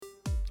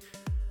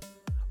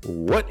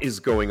What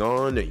is going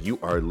on? You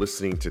are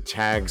listening to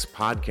Tags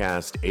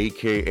Podcast,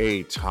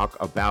 aka Talk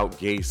About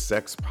Gay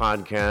Sex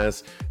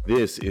Podcast.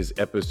 This is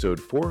episode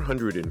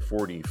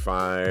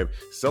 445,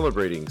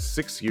 celebrating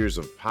 6 years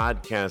of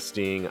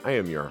podcasting. I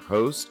am your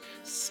host,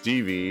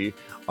 Stevie,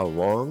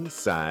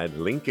 alongside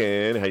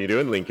Lincoln. How you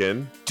doing,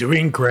 Lincoln?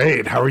 Doing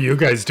great. How are you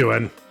guys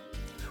doing?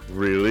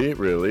 Really,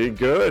 really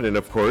good. And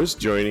of course,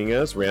 joining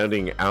us,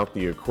 rounding out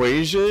the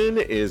equation,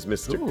 is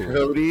Mr.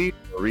 Cody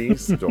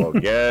Maurice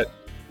Dolgett.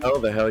 How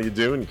the hell you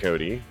doing,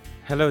 Cody?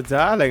 Hello,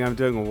 darling. I'm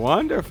doing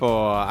wonderful.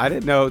 I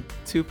didn't know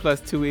 2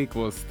 +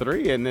 2 =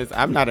 3 in this.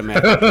 I'm not a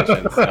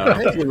mathematician, so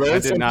I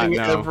did not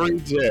know. every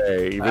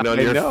day, even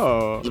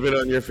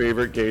on your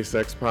favorite gay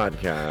sex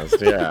podcast.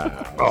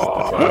 Yeah.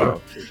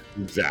 So,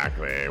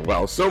 exactly.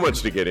 Well, so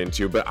much to get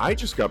into, but I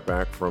just got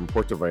back from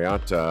Puerto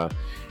Vallarta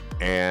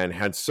and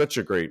had such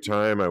a great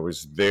time. I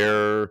was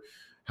there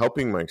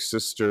helping my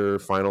sister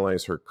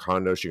finalize her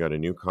condo. She got a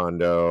new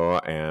condo,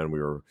 and we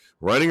were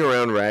running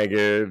around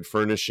ragged,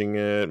 furnishing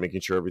it, making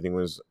sure everything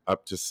was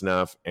up to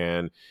snuff.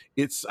 And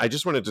I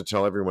just wanted to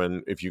tell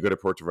everyone, if you go to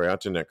Puerto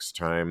Vallarta next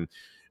time,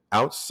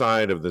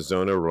 outside of the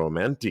Zona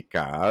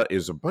Romantica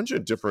is a bunch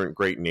of different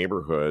great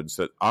neighborhoods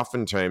that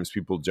oftentimes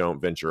people don't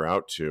venture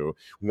out to.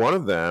 One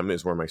of them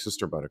is where my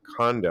sister bought a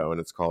condo, and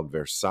it's called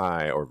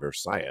Versailles, or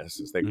Versailles,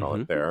 as they call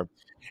it there.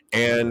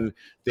 And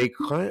they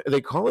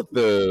call it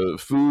the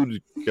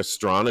food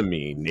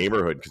gastronomy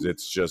neighborhood because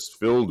it's just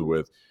filled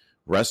with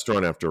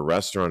restaurant after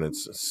restaurant.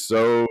 It's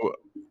so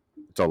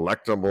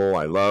delectable.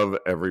 I love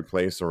every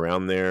place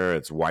around there.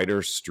 It's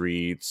wider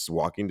streets,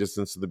 walking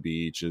distance to the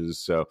beaches.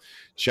 So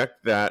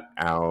check that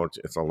out.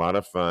 It's a lot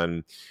of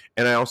fun.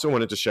 And I also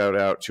wanted to shout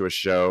out to a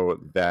show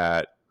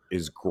that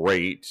is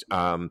great.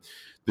 The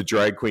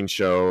drag queen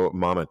show,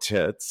 Mama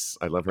Tits.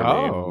 I love her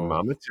name,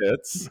 Mama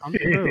Tits.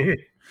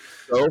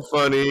 So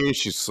funny.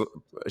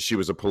 She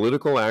was a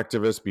political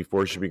activist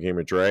before she became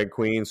a drag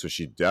queen, so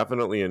she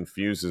definitely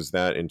infuses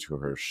that into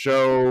her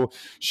show.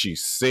 She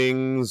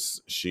sings.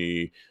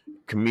 She's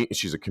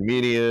a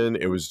comedian.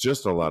 It was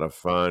just a lot of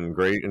fun.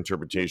 Great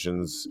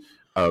interpretations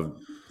of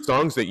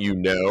songs that you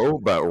know,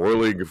 but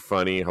really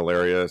funny,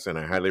 hilarious, and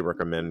I highly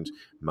recommend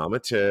Mama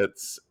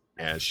Tits.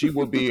 And she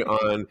will be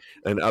on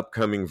an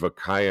upcoming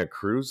Vakaya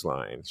cruise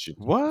line. She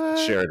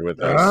shared with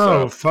us.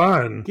 Oh,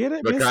 fun. Get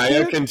it,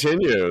 Vakaya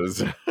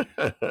continues.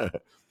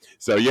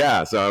 So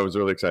I was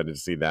really excited to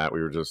see that.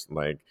 We were just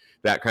like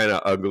that kind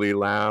of ugly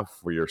laugh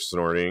where you're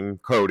snorting,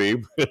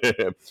 Cody.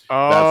 We're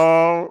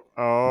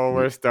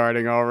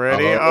starting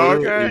already.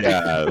 Okay.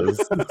 Yes.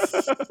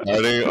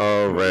 Starting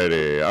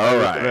already. All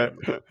right.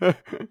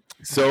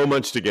 So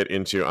much to get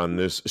into on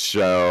this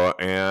show,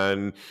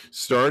 and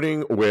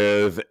starting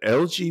with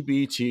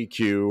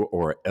LGBTQ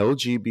or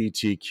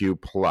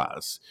LGBTQ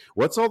plus.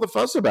 What's all the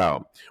fuss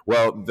about?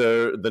 Well,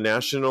 the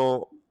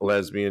National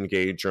Lesbian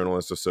Gay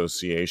Journalists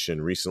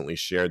Association recently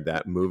shared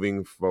that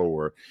moving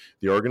forward,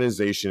 the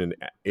organization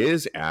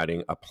is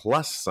adding a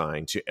plus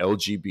sign to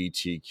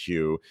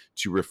LGBTQ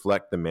to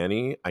reflect the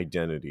many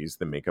identities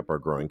that make up our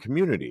growing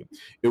community.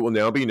 It will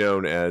now be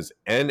known as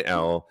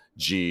NLGJA,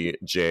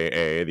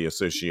 the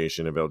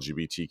Association of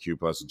LGBTQ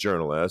plus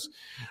journalists.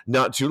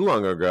 Not too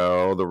long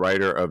ago, the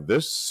writer of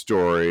this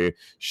story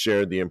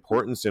shared the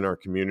importance in our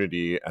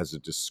community as a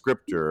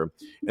descriptor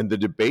and the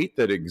debate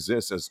that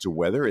exists as to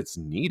whether it's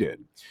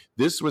needed.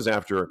 This was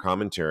after a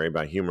commentary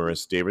by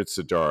humorist David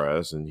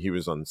Sedaris, and he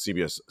was on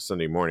CBS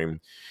Sunday Morning.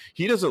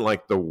 He doesn't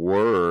like the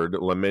word,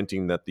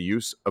 lamenting that the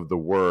use of the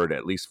word,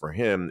 at least for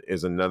him,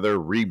 is another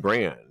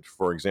rebrand.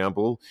 For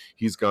example,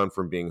 he's gone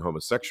from being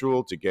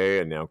homosexual to gay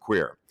and now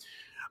queer.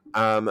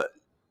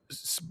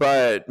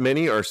 But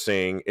many are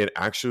saying it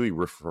actually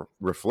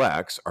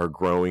reflects our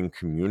growing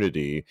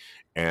community,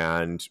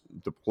 and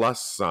the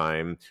plus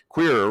sign,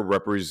 queer,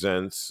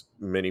 represents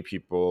many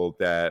people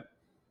that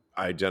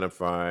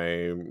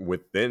identify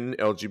within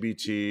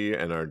LGBT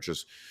and are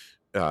just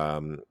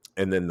and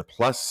then the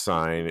plus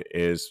sign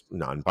is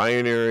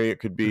non-binary, it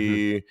could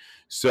be.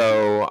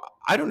 So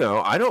I don't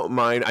know, I don't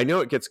mind. I know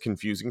it gets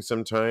confusing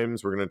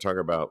sometimes. We're going to talk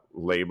about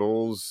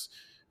labels,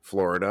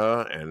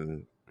 Florida,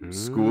 and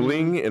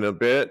schooling in a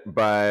bit,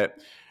 but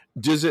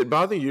does it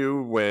bother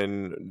you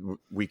when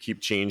we keep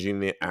changing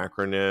the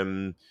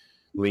acronym,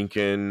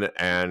 Lincoln,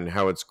 and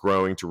how it's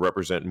growing to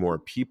represent more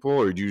people,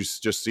 or do you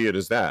just see it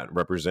as that,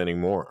 representing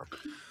more?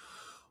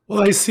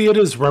 Well, I see it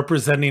as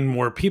representing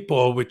more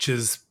people, which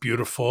is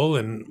beautiful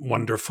and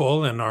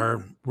wonderful. And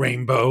our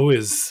rainbow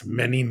is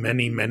many,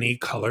 many, many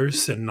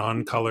colors and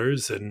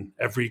non-colors and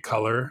every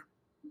color.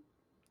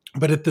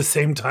 But at the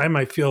same time,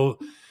 I feel,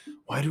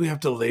 why do we have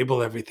to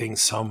label everything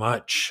so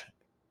much?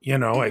 You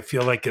know, I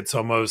feel like it's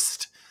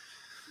almost,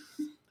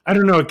 I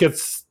don't know,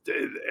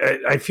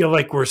 I feel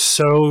like we're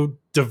so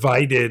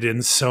divided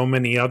in so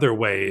many other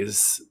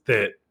ways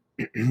that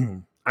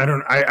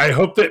I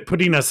hope that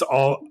putting us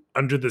all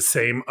under the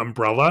same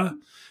umbrella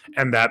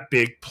and that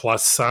big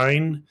plus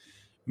sign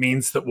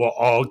means that we'll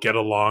all get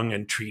along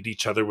and treat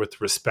each other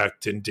with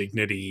respect and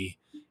dignity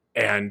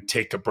and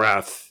take a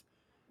breath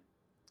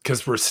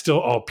because we're still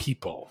all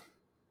people.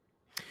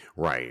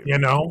 Right. You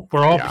know,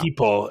 we're all Yeah.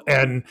 people.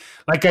 And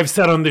like I've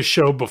said on this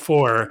show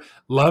before,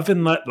 love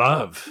and let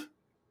love.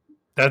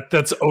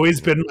 That's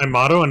always been my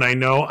motto. And I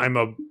know I'm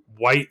a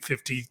white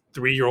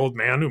 53-year-old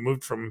man who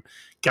moved from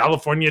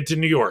California to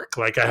New York.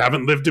 Like, I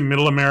haven't lived in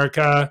middle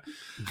America.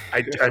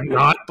 I'm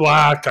not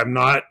black. I'm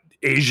not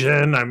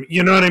Asian.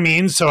 You know what I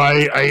mean? So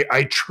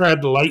I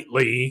tread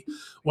lightly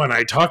when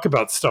I talk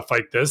about stuff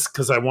like this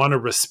because I want to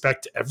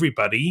respect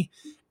everybody.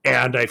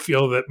 And I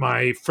feel that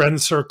my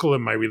friend circle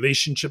and my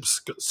relationship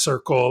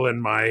circle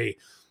and my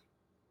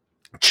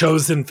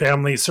chosen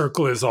family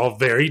circle is all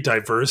very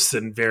diverse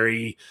and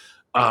very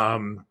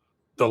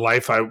the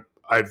life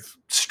I've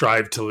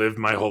strived to live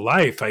my whole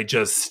life.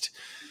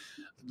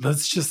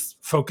 Let's just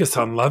focus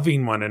on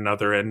loving one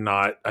another and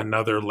not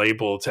another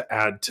label to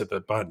add to the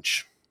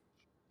bunch.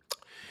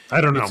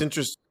 I don't know. It's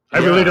interesting. I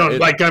really don't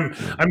like. I'm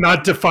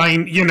not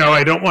defined. You know,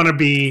 I don't want to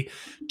be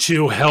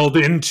too held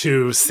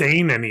into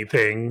saying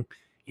anything,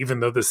 even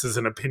though this is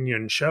an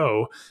opinion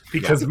show,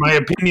 because my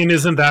opinion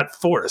isn't that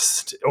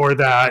forced or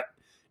that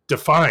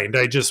defined.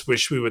 I just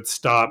wish we would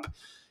stop.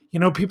 You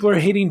know, people are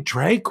hating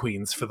drag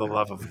queens, for the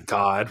love of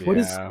God. What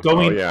is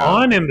going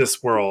on in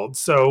this world?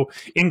 So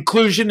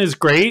inclusion is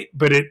great,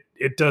 but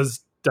it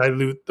does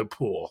dilute the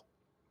pool.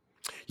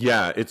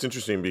 Yeah, it's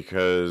interesting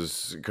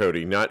because,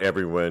 Cody, not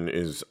everyone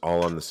is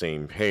all on the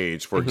same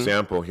page. For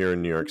example, here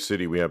in New York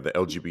City, we have the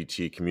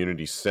LGBT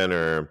Community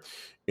Center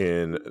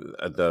in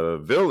the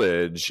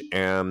Village.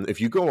 And if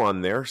you go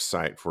on their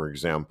site, for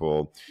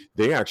example,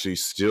 they actually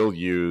still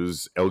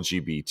use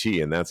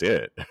LGBT and that's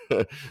it.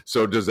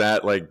 So does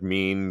that like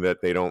mean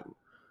that they don't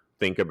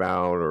think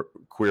about or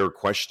queer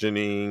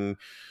questioning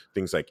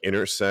things like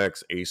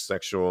intersex,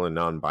 asexual, and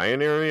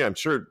non-binary? I'm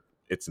sure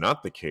it's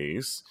not the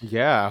case.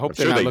 Yeah, I hope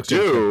I'm sure they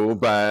do.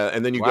 But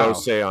and then you go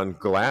say on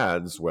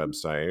GLAAD's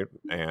website,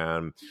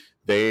 and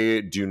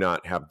they do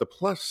not have the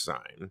plus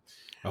sign.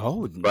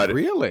 Oh, but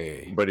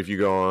really? But if you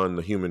go on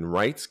the Human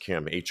Rights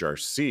Camp,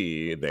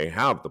 HRC, they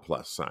have the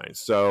plus sign.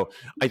 So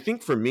I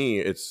think for me,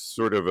 it's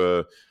sort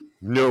of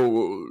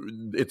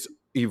it's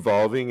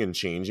evolving and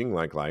changing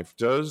like life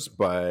does.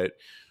 But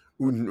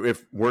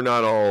if we're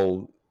not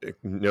all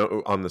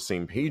on the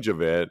same page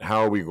of it,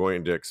 how are we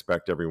going to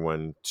expect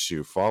everyone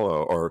to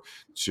follow or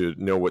to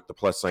know what the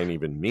plus sign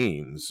even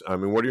means? I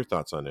mean, what are your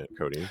thoughts on it,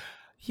 Cody?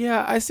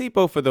 Yeah, I see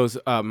both of those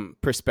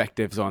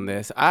perspectives on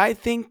this. I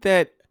think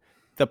that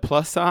the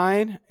plus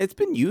sign, it's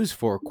been used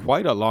for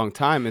quite a long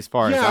time as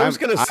far as I was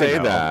going to say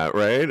that,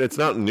 right? It's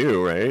not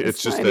new, right?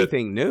 It's just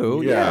anything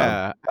new.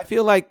 Yeah. I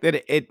feel like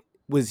that it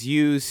was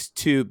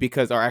used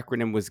because our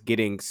acronym was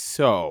getting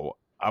so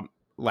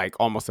like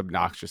almost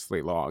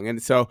obnoxiously long.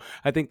 And so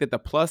I think that the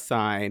plus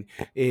sign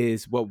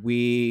is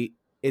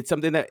it's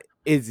something that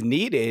is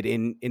needed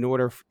in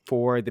order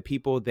for the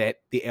people that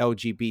the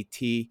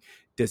LGBT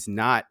doesn't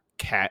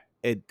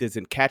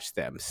catch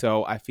them.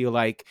 So I feel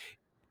like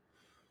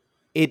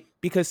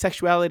because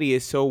sexuality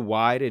is so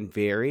wide and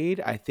varied,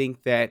 I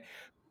think that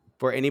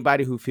for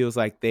anybody who feels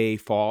like they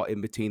fall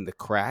in between the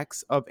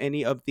cracks of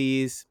any of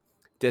these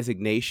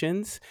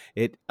designations,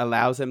 it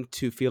allows them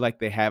to feel like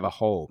they have a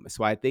home.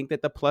 So I think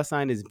that the plus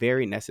sign is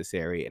very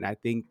necessary. And I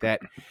think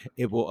that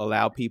it will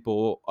allow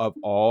people of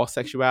all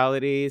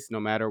sexualities, no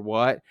matter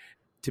what,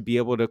 to be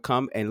able to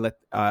come and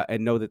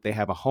and know that they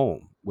have a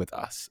home with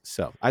us.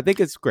 So I think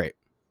it's great.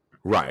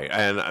 Right.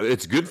 And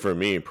it's good for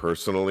me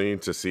personally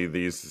to see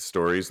these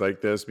stories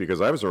like this because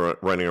I was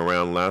running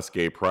around last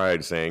Gay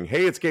Pride saying,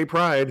 hey, it's Gay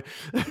Pride.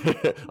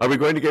 Are we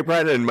going to Gay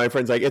Pride? And my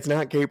friend's like, it's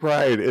not Gay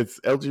Pride.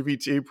 It's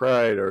LGBT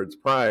Pride or it's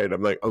Pride.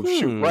 I'm like, oh,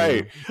 shoot,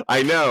 right.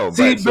 I know.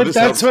 See, but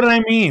that's what I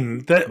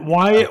mean. That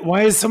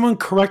why is someone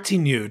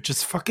correcting you?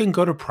 Just fucking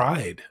go to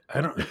Pride.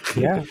 I don't.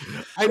 Yeah.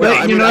 I know. I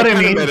mean, you know what I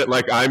mean? It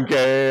like I'm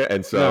gay.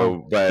 And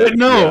so, but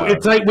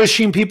it's like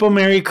wishing people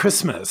Merry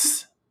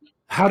Christmas.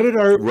 How did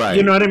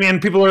you know what I mean?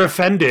 People are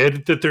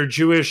offended that they're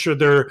Jewish or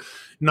they're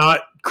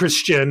not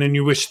Christian and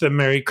you wish them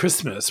Merry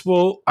Christmas.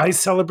 Well, I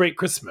celebrate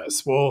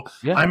Christmas. Well,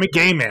 I'm a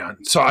gay man,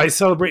 so I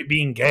celebrate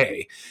being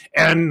gay.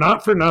 And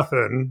not for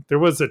nothing, there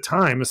was a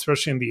time,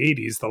 especially in the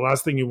 80s, the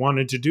last thing you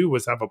wanted to do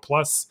was have a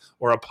plus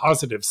or a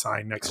positive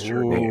sign next to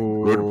your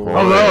name. Good point.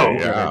 Hello.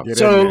 Yeah.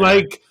 So,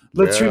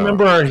 let's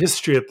remember our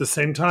history at the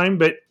same time,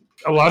 but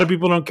a lot of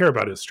people don't care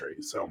about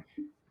history. So,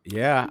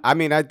 yeah, I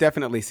mean, I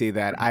definitely see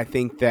that. I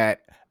think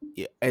that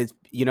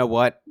you know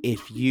what?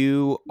 If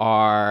you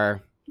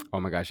are, oh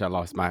my gosh, I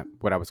lost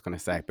what I was going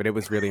to say, but it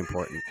was really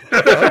important.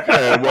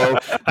 Okay, well,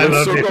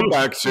 let's circle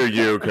back to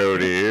you,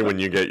 Cody, when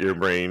you get your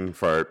brain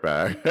fart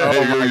back.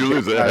 You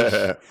lose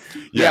it.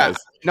 Yes. Yeah,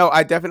 no,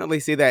 I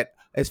definitely see that.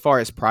 As far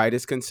as Pride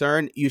is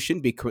concerned, you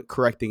shouldn't be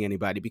correcting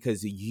anybody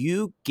because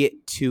you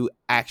get to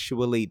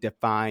actually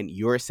define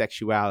your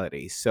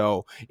sexuality.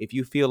 So if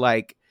you feel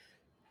like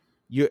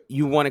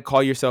you want to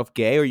call yourself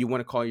gay or you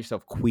want to call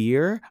yourself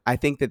queer, I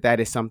think that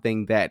is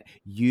something that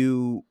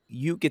you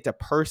get to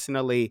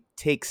personally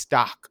take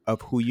stock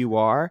of who you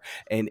are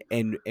and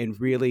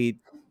really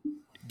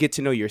get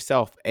to know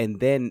yourself, and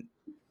then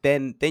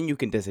you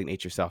can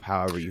designate yourself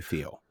however you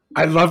feel.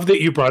 I love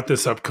that you brought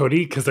this up,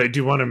 Cody, because I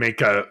do want to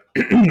make a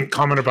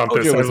comment about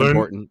this. It was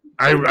important.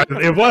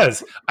 It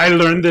was. I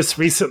learned this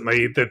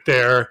recently that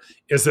there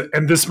is,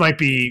 and this might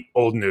be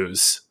old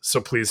news,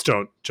 so please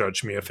don't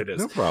judge me if it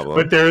is. No problem.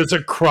 But there is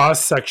a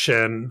cross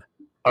section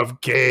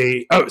of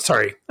gay. Oh,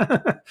 sorry,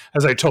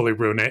 as I totally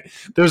ruin it.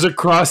 There's a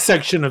cross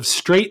section of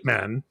straight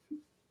men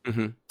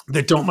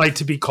that don't like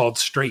to be called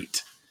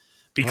straight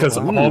because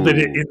of all that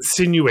it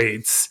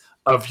insinuates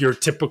of your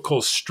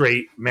typical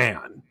straight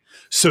man.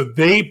 So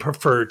they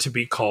prefer to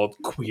be called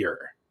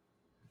queer.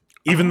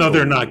 Even though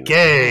they're not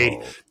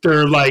gay,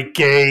 they're like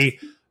gay.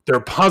 They're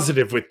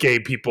positive with gay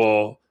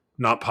people,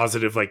 not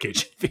positive like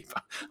HIV.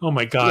 Oh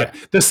my God.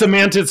 Yeah. The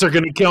semantics are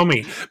going to kill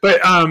me.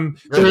 But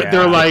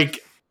they're like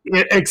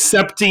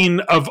accepting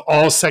of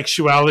all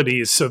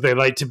sexualities. So they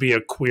like to be a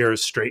queer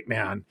straight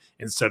man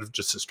instead of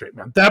just a straight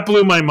man. That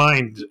blew my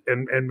mind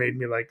and made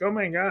me like, oh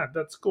my God,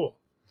 that's cool.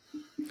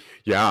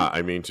 Yeah,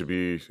 I mean, to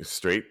be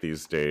straight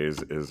these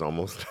days is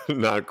almost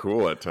not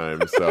cool at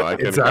times. So I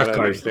can kind of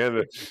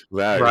understand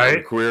that.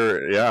 Right?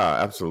 Queer,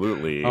 yeah,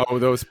 absolutely. Oh,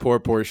 those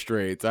poor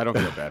straights. I don't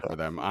feel bad for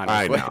them,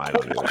 honestly.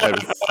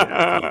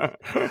 I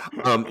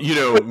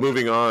know.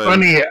 Moving on.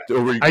 Funny,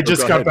 I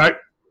just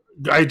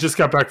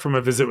got back from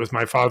a visit with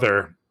my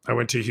father. I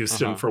went to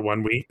Houston for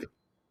 1 week.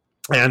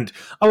 And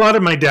a lot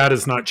of my dad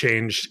has not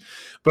changed.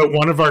 But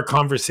one of our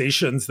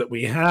conversations that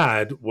we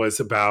had was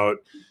about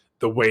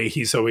the way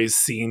he's always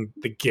seen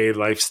the gay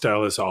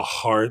lifestyle as a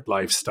hard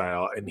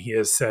lifestyle. And he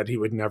has said he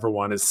would never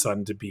want his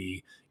son to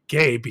be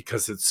gay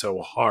because it's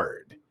so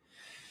hard.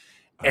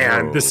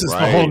 And this is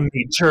the whole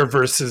nature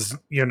versus,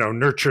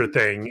 nurture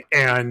thing.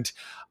 And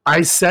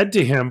I said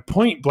to him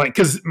point blank,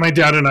 because my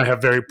dad and I have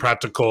very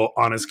practical,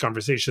 honest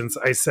conversations.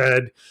 I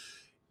said,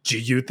 do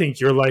you think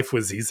your life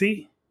was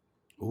easy?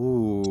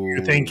 Ooh,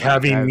 you think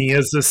having me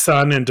as a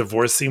son and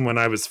divorcing when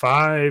I was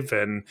 5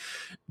 and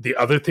the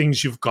other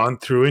things you've gone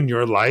through in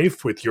your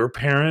life with your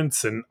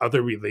parents and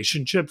other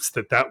relationships,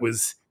 that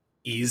was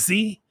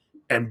easy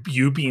and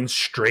you being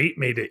straight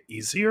made it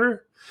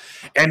easier?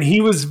 And he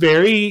was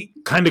very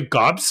kind of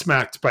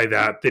gobsmacked by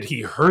that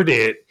he heard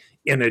it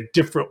in a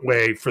different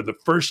way for the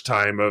first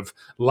time of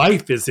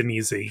life isn't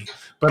easy.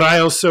 But I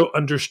also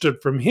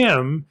understood from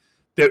him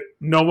that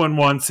no one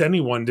wants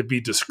anyone to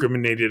be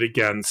discriminated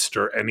against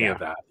or any of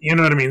that. You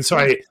know what I mean? So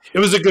it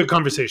was a good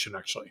conversation,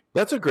 actually.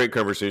 That's a great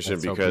conversation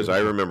because I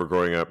remember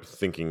growing up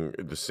thinking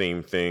the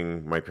same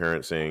thing. My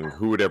parents saying,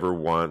 who would ever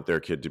want their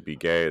kid to be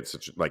gay? It's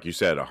such, like you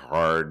said, a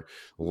hard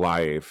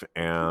life.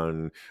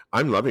 And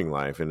I'm loving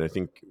life. And I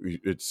think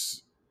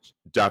it's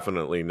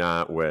definitely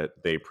not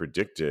what they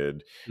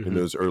predicted in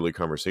those early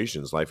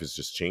conversations. Life has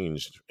just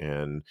changed.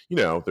 And,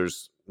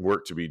 there's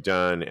work to be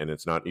done and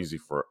it's not easy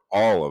for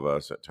all of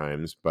us at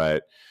times,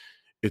 but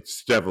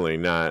it's definitely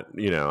not,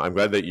 I'm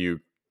glad that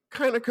you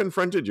kind of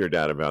confronted your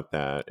dad about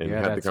that and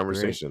had the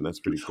conversation. Great. That's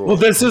pretty cool. Well,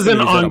 this is an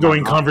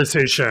ongoing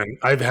conversation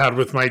I've had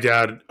with my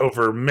dad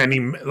over many,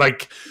 my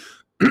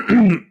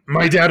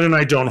dad and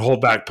I don't hold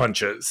back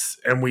punches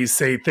and we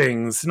say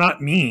things not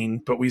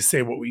mean, but we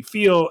say what we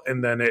feel.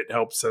 And then it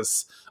helps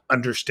us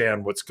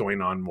understand what's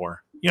going on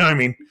more. You know what I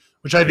mean?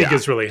 Which I think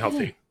is really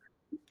healthy.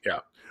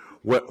 Yeah.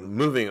 Well,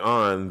 moving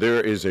on,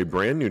 there is a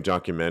brand new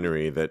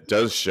documentary that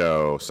does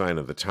show Sign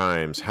of the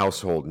Times,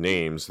 household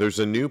names. There's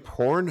a new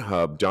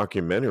Pornhub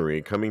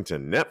documentary coming to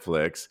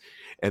Netflix,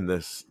 and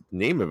the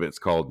name of it's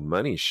called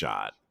Money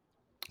Shot,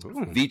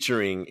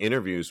 featuring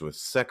interviews with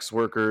sex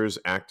workers,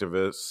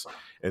 activists,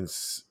 and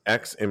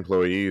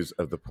ex-employees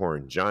of the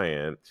porn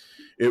giant.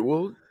 It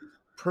will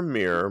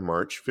premiere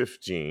March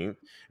 15th,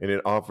 and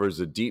it offers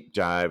a deep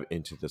dive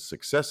into the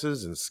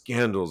successes and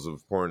scandals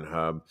of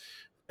Pornhub,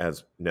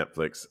 as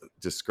Netflix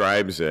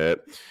describes it.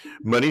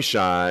 Money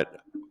Shot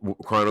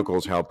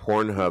chronicles how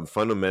Pornhub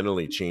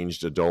fundamentally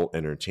changed adult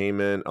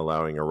entertainment,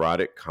 allowing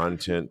erotic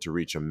content to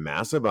reach a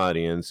massive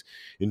audience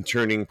and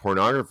turning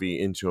pornography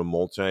into a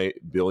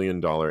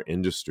multi-billion-dollar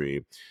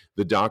industry.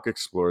 The doc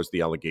explores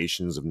the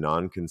allegations of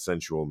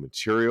non-consensual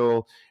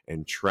material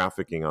and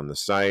trafficking on the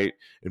site,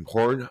 and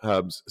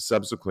Pornhub's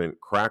subsequent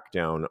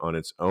crackdown on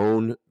its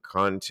own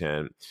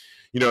content.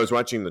 I was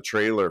watching the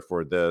trailer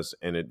for this,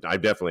 and I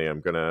definitely am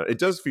gonna. It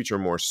does feature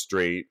more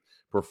straight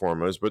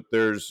performers, but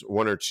there's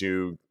one or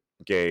two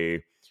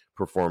gay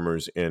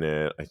performers in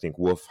it. I think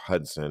Wolf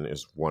Hudson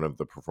is one of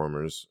the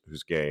performers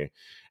who's gay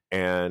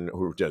and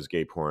who does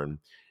gay porn.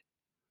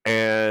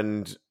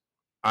 And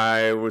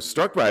I was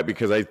struck by it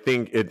because I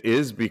think it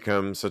is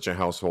become such a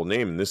household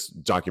name. And this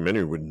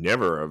documentary would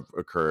never have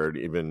occurred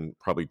even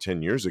probably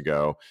 10 years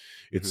ago.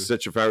 It's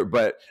such a fact.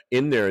 But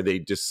in there, they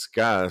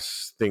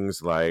discuss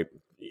things like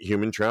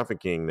human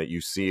trafficking that you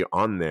see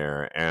on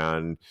there.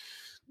 And,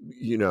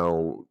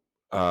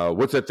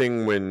 what's that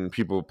thing when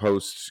people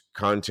post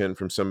content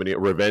from somebody,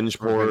 revenge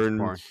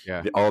porn,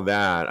 all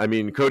that. I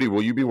mean, Cody,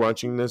 will you be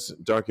watching this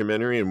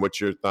documentary? And what's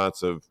your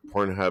thoughts of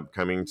Pornhub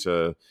coming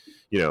to,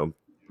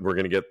 we're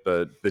going to get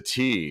the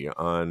tea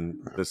on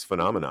this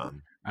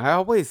phenomenon? I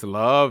always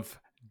love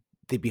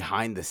the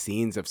behind the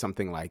scenes of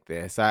something like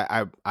this.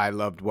 I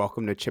loved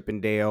Welcome to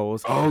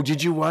Chippendales. Oh,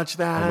 did you watch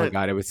that? Oh my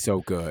God, it was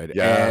so good.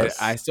 Yes.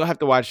 And I still have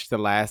to watch the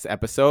last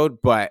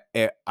episode, but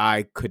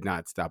I could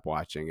not stop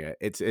watching it.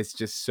 It's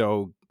just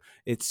so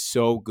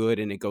good,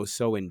 and it goes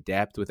so in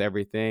depth with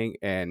everything.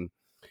 And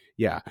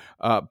yeah,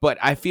 but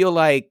I feel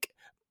like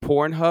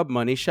Pornhub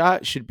Money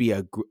Shot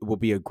will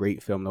be a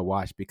great film to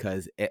watch,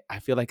 because I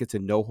feel like it's a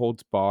no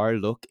holds bar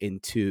look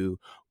into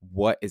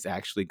what is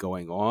actually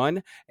going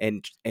on,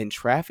 and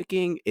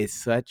trafficking is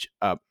such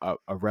a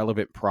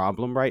relevant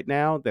problem right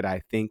now that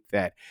I think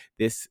that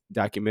this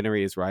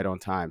documentary is right on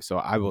time. So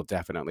I will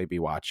definitely be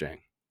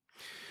watching.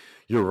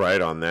 You're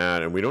right on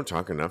that, and we don't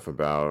talk enough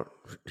about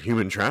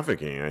human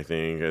trafficking. I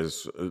think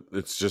as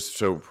it's just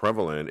so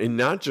prevalent, and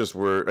not just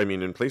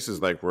in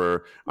places like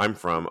where I'm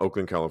from,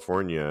 Oakland,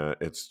 California,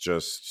 it's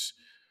just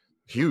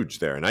huge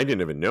there, and I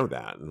didn't even know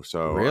that. And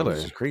so Really?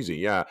 It's just crazy.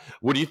 Yeah.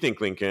 What do you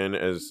think, Lincoln,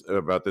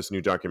 about this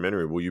new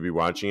documentary? Will you be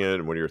watching it,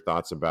 and what are your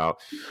thoughts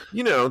about,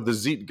 the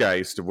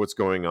zeitgeist of what's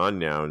going on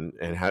now,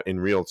 and in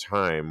real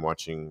time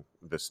watching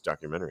this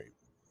documentary?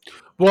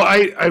 Well,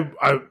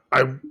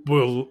 I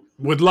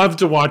would love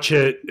to watch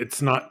it.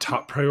 It's not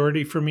top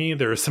priority for me.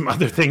 There are some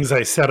other things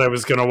I said I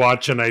was going to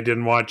watch and I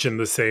didn't watch in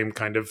the same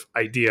kind of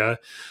idea.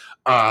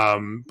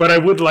 But I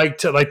would like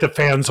to, like the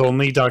Fans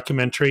Only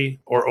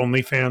documentary or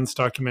OnlyFans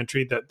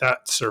documentary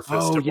that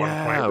surfaced at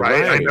one point,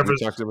 right?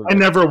 I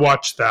never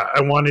watched that.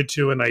 I wanted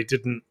to, and I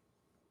didn't.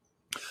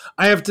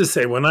 I have to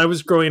say, when I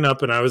was growing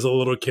up and I was a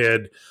little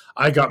kid,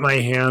 I got my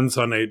hands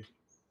on a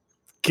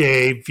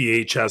gay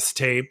VHS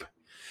tape.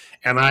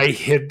 And I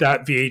hid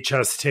that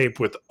VHS tape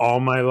with all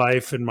my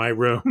life in my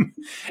room.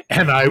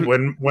 And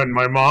when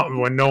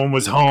no one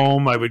was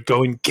home, I would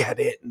go and get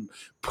it and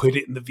put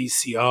it in the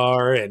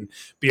VCR and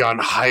be on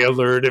high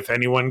alert if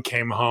anyone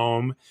came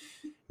home.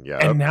 Yeah.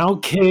 And now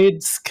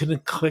kids can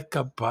click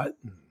a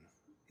button.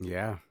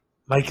 Yeah.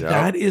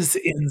 That is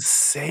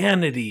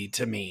insanity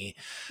to me.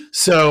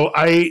 So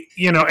I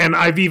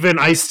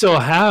still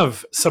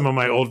have some of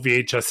my old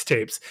VHS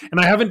tapes, and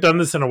I haven't done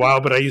this in a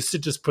while, but I used to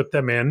just put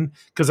them in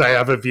because I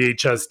have a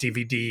VHS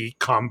DVD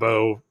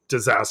combo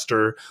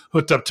disaster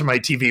hooked up to my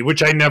TV,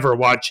 which I never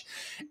watch.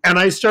 And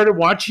I started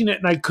watching it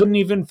and I couldn't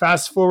even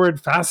fast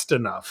forward fast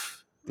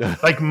enough.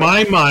 Like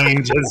my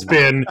mind has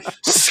been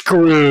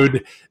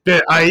screwed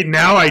that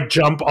I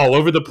jump all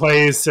over the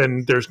place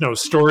and there's no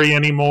story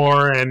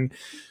anymore. And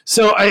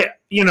so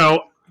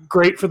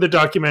great for the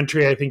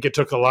documentary. I think it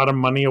took a lot of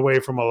money away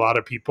from a lot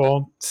of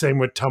people. Same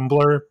with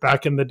Tumblr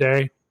back in the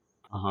day,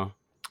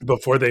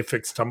 before they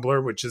fixed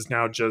Tumblr, which is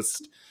now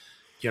just,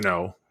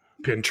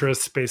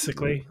 Pinterest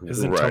basically.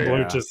 Isn't right,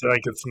 Tumblr just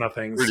like it's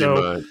nothing? Pretty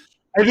much.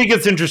 I think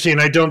it's interesting.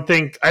 I don't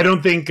think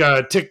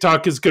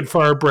TikTok is good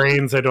for our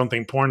brains. I don't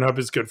think Pornhub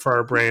is good for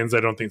our brains.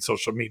 I don't think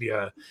social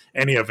media,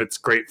 any of it's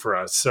great for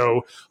us.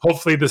 So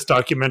hopefully this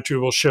documentary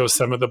will show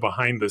some of the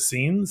behind the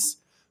scenes,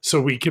 so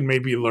we can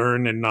maybe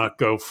learn and not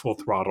go full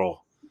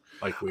throttle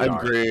like we are. I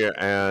agree,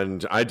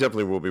 and I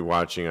definitely will be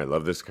watching. I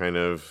love this kind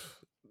of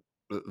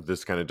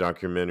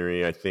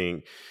documentary. I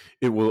think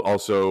it will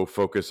also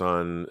focus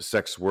on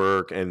sex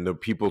work and the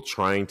people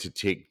trying to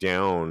take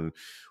down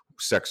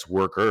sex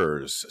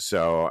workers.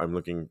 So I'm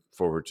looking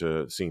forward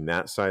to seeing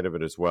that side of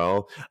it as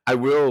well. I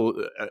will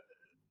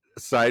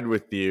side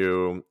with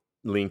you,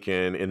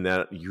 Lincoln, in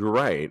that you're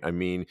right. I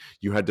mean,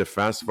 you had to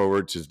fast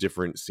forward to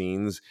different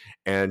scenes.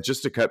 And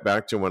just to cut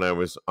back to when I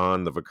was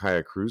on the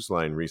Vacaya cruise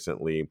line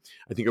recently,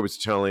 I think I was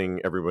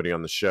telling everybody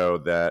on the show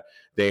that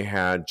they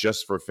had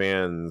Just for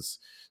Fans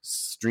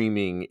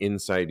streaming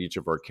inside each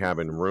of our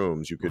cabin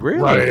rooms. You could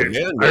really?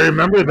 I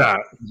remember that.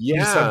 Yeah.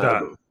 You said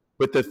that.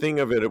 But the thing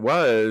of it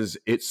was,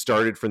 it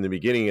started from the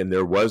beginning and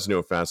there was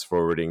no fast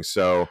forwarding.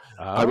 So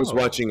I was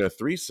watching a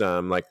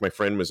threesome, like my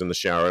friend was in the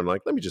shower. I'm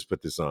like, let me just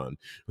put this on.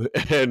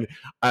 And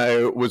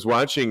I was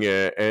watching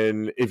it.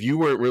 And if you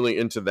weren't really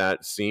into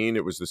that scene,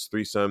 it was this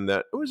threesome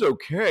that it was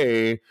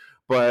okay,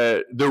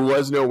 but there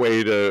was no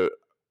way to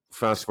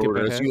fast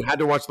forward. So you had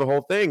to watch the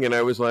whole thing. And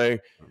I was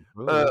like,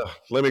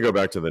 let me go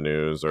back to the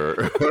news, or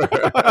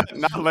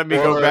not let me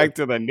go back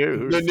to the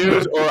news. The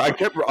news, or I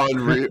kept on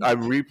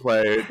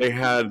replay. They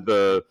had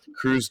the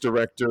cruise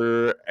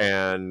director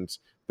and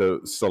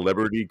the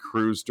celebrity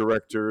cruise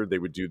director. They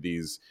would do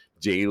these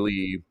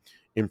daily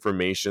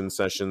information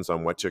sessions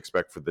on what to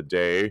expect for the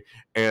day,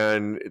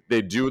 and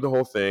they do the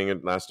whole thing.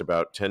 It lasts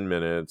about 10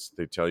 minutes.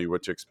 They tell you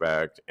what to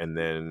expect, and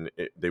then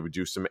they would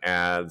do some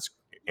ads.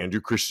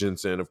 Andrew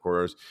Christensen, of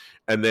course,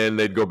 and then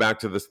they'd go back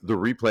to the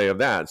replay of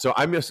that. So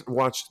I just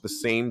watched the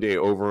same day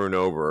over and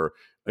over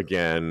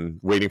again,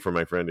 waiting for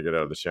my friend to get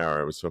out of the shower.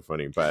 It was so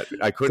funny, but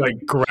I couldn't.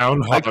 It's like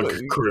Groundhog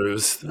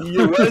Cruise.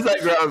 Yeah, what is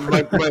that?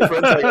 My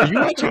friend's like, "Are you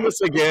watching this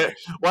again?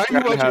 Why are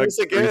you watching this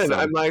again?"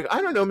 I'm like, "I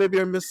don't know.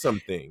 Maybe I missed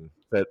something."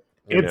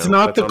 It's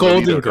not the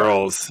Golden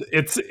Girls.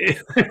 It's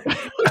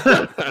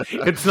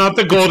not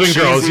the Golden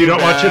Girls. You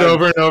don't watch it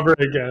over and over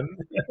again.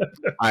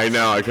 I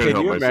know. I couldn't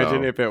help myself. Can you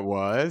imagine if it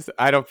was?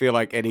 I don't feel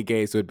like any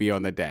gays would be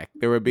on the deck.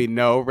 There would be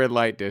no red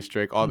light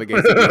district. All the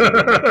gays would be on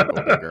the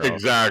Golden Girls.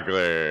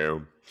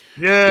 Exactly.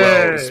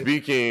 Well,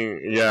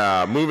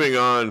 moving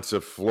on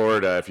to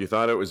Florida. If you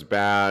thought it was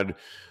bad,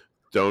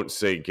 don't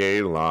say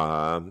gay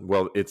law.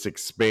 Well, it's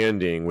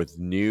expanding with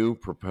new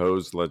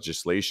proposed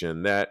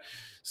legislation that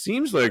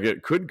seems like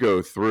it could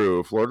go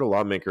through. Florida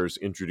lawmakers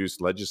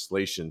introduced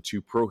legislation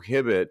to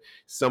prohibit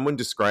someone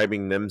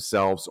describing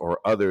themselves or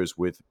others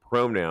with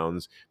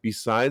pronouns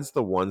besides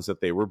the ones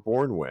that they were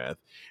born with.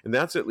 And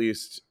that's at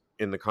least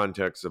in the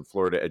context of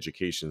Florida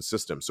education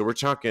system. So we're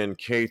talking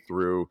K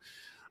through,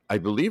 I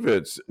believe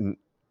it's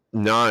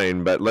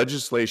 9, but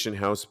legislation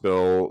House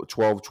Bill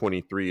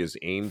 1223 is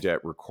aimed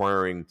at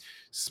requiring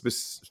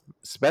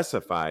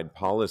specified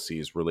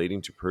policies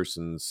relating to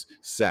persons'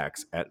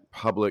 sex at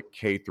public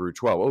K through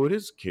 12. Oh, it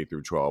is K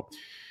through 12.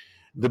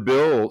 The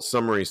bill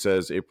summary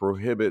says it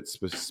prohibits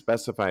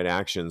specified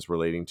actions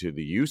relating to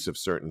the use of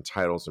certain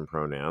titles and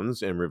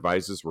pronouns and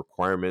revises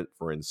requirement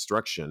for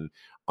instruction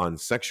on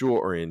sexual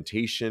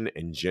orientation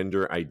and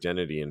gender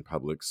identity in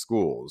public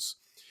schools.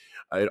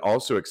 It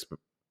also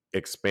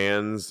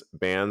expands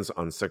bans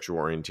on sexual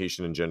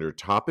orientation and gender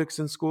topics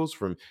in schools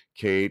from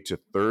K to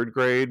 3rd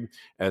grade,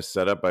 as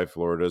set up by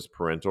Florida's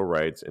Parental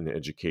Rights and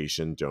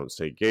Education Don't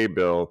Say Gay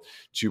bill,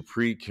 to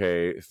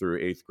pre-K through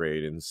 8th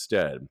grade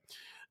instead.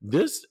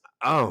 This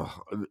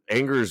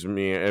angers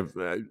me.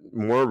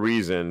 More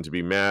reason to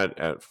be mad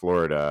at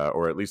Florida,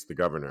 or at least the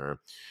governor,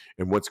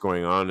 and what's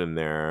going on in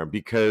there,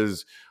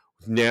 because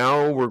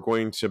now we're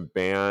going to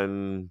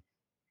ban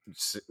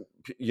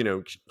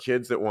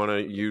kids that want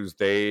to use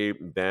they,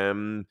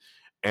 them.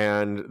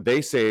 And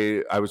they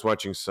say, I was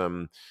watching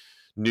some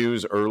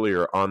news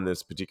earlier on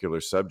this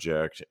particular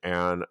subject,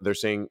 and they're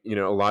saying, a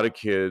lot of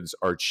kids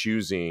are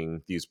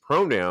choosing these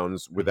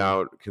pronouns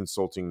without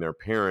consulting their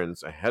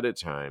parents ahead of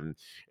time.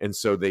 And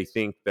so they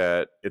think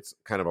that it's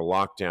kind of a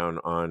lockdown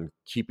on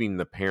keeping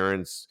the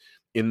parents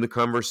in the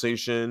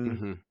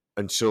conversation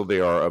until they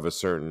are of a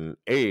certain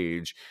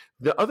age.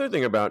 The other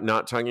thing about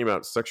not talking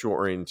about sexual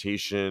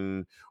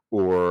orientation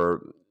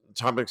or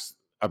topics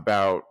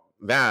about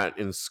that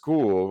in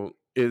school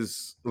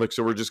is like,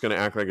 so we're just going to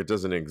act like it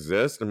doesn't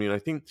exist. I mean, I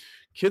think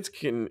kids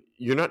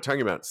you're not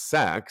talking about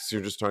sex,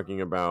 you're just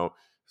talking about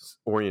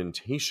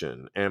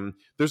orientation. And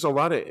there's a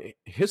lot of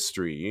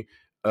history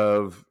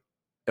of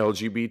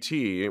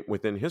LGBT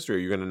within history. Are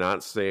you going to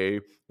not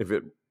say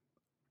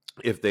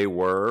if they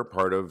were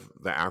part of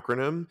the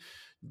acronym,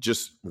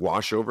 just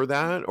wash over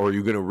that? Or are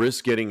you going to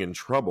risk getting in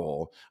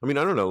trouble? I mean,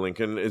 I don't know,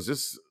 Lincoln, is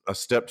this a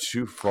step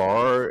too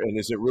far? And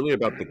is it really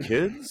about the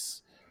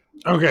kids?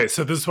 Okay,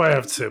 so this is what I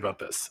have to say about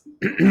this.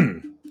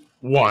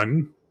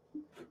 One,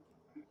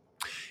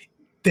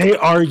 they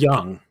are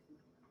young.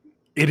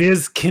 It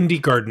is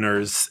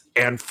kindergartners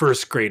and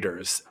first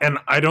graders. And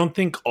I don't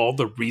think all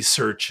the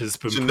research has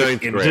been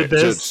put into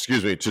this.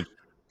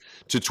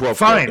 To 12th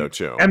grade, though,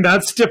 too. And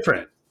that's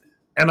different.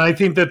 And I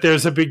think that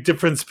there's a big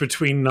difference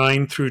between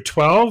 9 through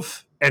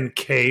 12 and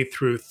K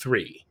through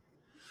 3.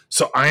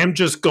 So I am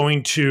just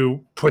going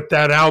to put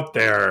that out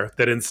there,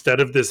 that instead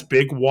of this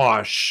big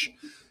wash,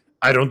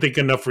 I don't think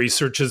enough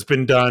research has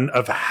been done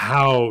of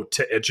how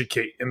to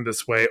educate in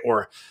this way,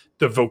 or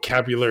the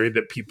vocabulary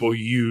that people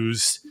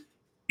use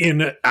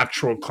in an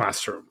actual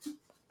classroom.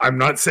 I'm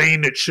not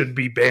saying it should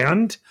be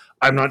banned.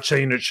 I'm not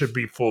saying it should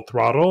be full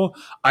throttle.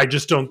 I do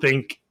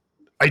think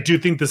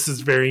this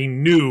is very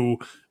new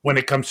when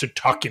it comes to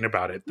talking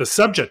about it. The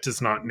subject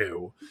is not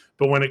new,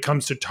 but when it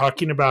comes to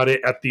talking about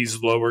it at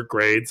these lower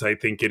grades, I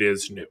think it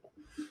is new.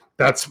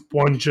 That's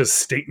one just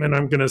statement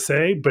I'm going to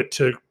say. But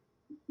to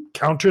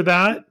counter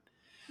that,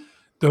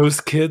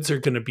 those kids are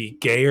going to be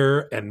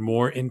gayer and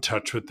more in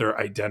touch with their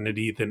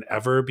identity than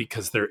ever,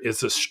 because there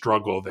is a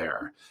struggle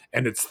there.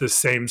 And it's the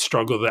same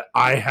struggle that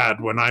I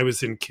had when I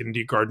was in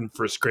kindergarten,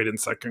 first grade, and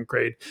second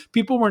grade.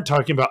 People weren't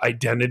talking about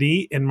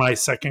identity in my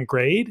second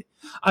grade.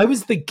 I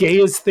was the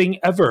gayest thing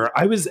ever.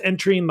 I was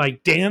entering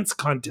like dance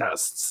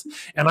contests,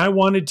 and I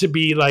wanted to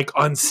be like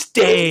on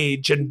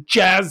stage and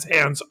jazz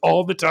hands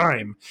all the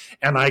time.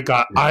 And I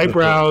got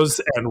eyebrows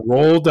and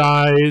rolled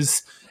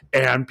eyes.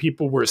 And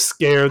people were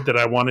scared that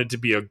I wanted to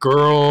be a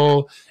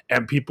girl.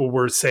 And people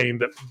were saying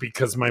that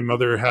because my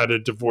mother had a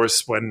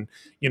divorce when,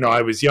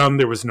 I was young,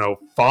 there was no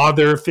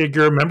father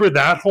figure. Remember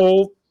that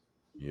whole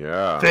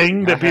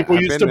thing that people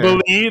used to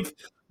believe?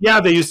 Yeah,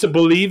 they used to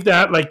believe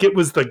that like it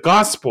was the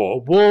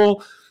gospel.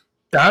 Well,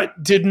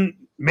 that didn't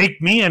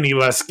make me any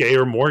less gay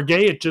or more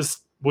gay. It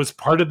just was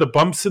part of the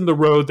bumps in the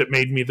road that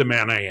made me the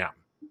man I am.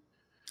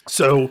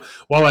 So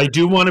while I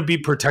do want to be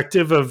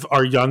protective of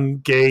our young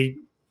gay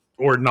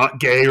or not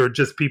gay, or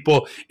just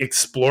people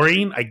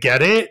exploring, I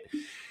get it.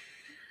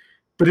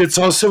 But it's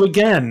also,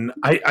 again,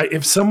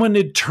 if someone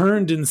had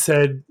turned and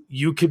said,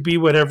 you could be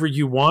whatever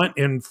you want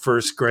in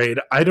first grade,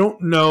 I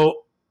don't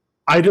know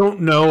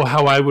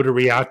how I would have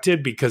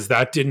reacted, because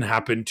that didn't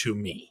happen to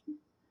me.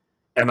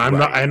 And I'm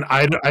not, and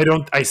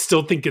I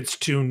still think it's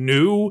too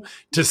new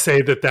to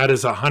say that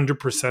is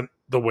 100%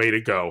 the way to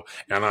go.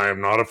 And I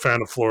am not a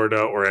fan of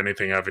Florida or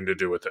anything having to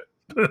do with it.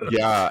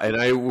 Yeah, and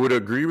I would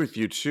agree with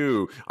you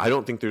too. I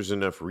don't think there's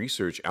enough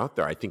research out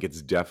there. I think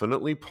it's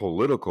definitely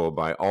political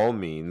by all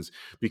means,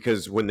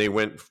 because when they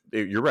went,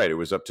 you're right, it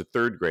was up to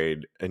third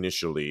grade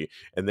initially,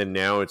 and then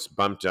now it's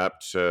bumped up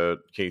to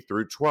K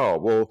through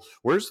 12. Well,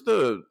 where's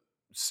the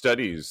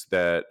studies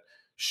that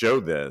show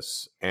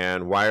this,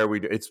 and why are we?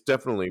 It's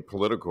definitely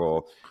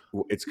political.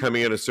 It's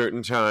coming at a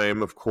certain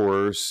time, of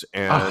course,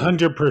 and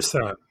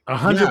 100%. yeah,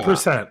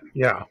 100%.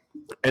 Yeah.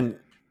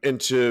 and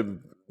to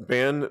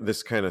ban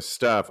this kind of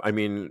stuff, I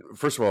mean,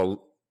 first of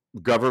all,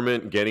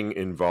 government getting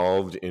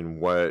involved in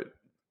what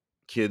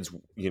kids,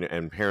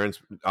 and parents,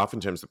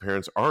 oftentimes the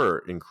parents are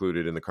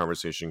included in the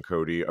conversation,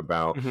 Cody,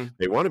 about Hmm.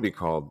 they want to be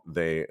called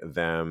they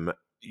them.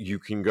 You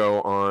can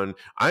go on,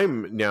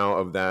 I'm now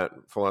of that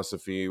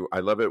philosophy.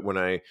 I love it when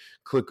I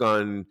click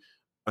on,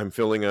 I'm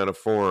filling out a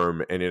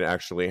form and it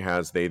actually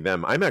has they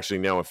them. I'm actually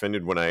now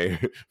offended when I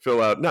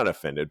fill out, not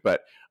offended,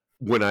 but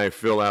when I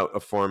fill out a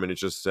form and it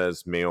just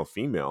says male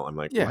female, I'm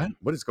like, Yeah.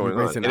 what is You going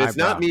raise on? an And it's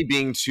not eyebrow. me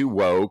being too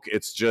woke,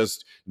 it's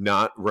just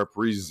not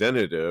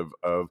representative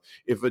of,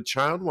 if a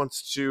child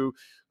wants to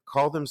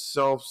call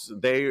themselves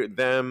they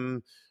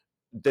them,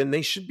 then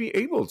they should be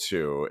able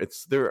to.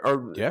 It's there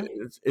are Yeah.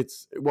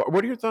 it's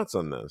what are your thoughts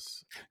on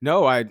this?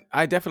 No, I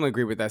definitely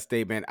agree with that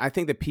statement. I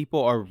think that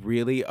people are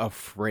really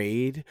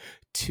afraid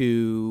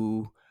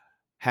to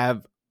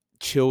have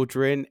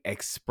children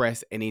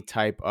express any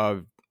type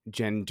of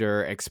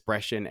gender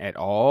expression at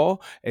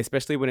all,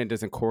 especially when it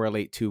doesn't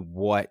correlate to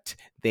what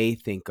they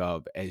think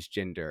of as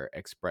gender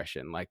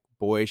expression. Like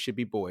boys should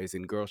be boys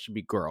and girls should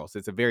be girls.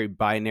 It's a very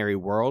binary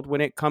world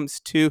when it comes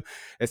to,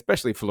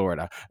 especially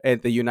Florida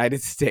and the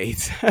United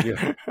States.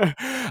 Yeah.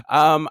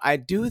 I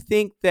do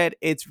think that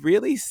it's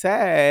really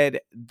sad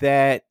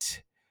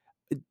that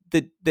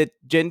the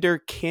gender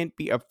can't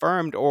be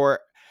affirmed or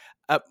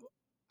uh,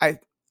 I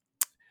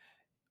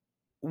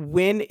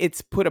when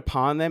it's put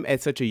upon them at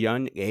such a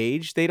young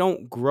age, they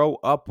don't grow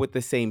up with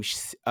the same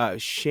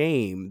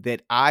shame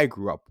that I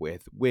grew up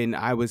with when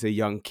I was a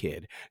young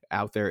kid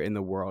out there in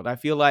the world. I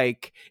feel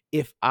like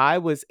if I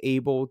was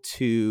able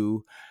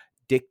to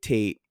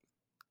dictate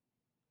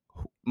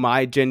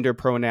my gender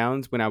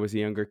pronouns when I was a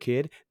younger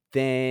kid,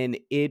 then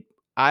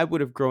I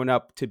would have grown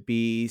up to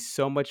be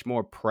so much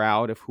more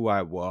proud of who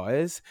I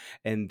was,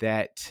 and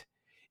that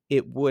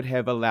it would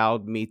have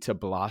allowed me to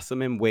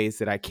blossom in ways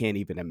that I can't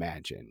even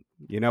imagine.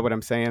 You know what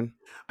I'm saying?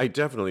 I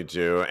definitely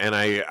do. And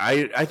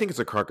I think it's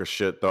a crock of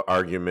shit, the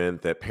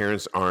argument that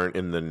parents aren't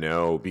in the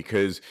know,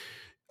 because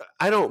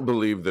I don't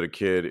believe that a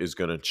kid is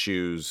going to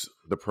choose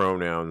the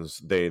pronouns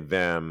they,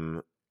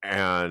 them,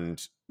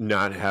 and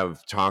not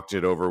have talked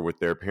it over with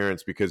their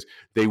parents, because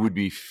they would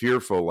be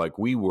fearful, like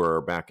we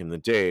were back in the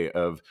day,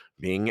 of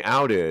being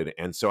outed.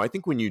 And so I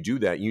think when you do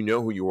that, you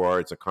know who you are.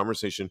 It's a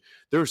conversation.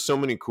 There are so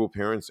many cool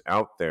parents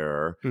out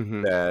there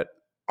Hmm. that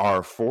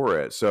are for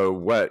it. So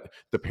what,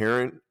 the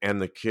parent and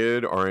the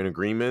kid are in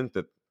agreement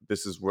that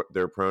this is what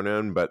their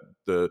pronoun, but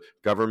the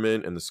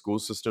government and the school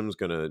system is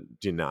going to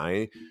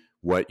deny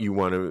what you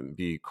want to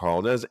be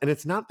called as, and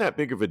it's not that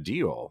big of a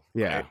deal,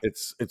 right? Yeah.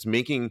 It's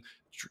making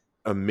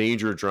a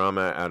major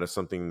drama out of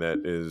something that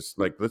is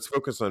like, let's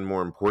focus on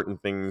more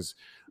important things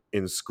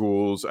in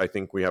schools. I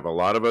think we have a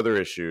lot of other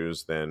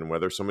issues than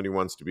whether somebody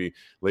wants to be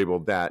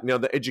labeled that. Now,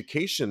 the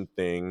education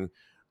thing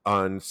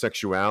on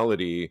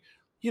sexuality,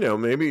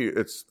 maybe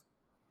it's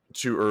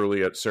too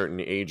early at certain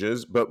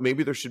ages, but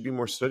maybe there should be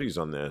more studies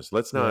on this.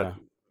 Let's not Yeah.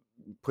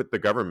 put the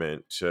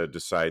government to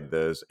decide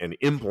this and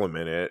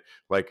implement it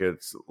like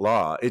it's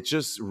law. It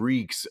just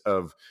reeks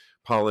of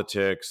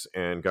politics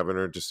and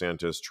Governor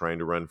DeSantis trying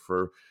to run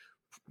for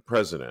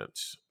president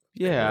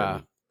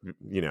Yeah. and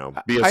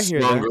be a I hear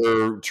that.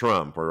 stronger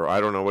Trump, or I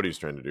don't know what he's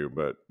trying to do,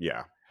 but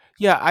yeah.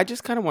 Yeah, I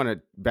just kind of want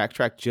to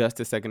backtrack just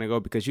a second ago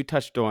because you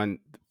touched on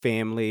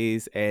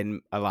families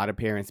and a lot of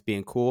parents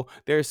being cool.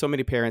 There are so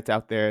many parents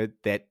out there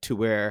that to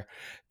where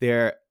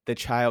the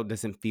child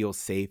doesn't feel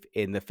safe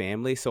in the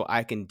family. So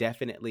I can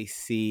definitely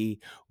see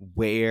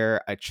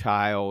where a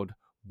child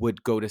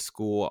would go to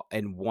school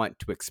and want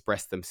to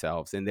express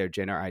themselves in their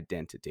gender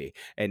identity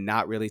and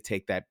not really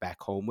take that back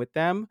home with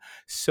them.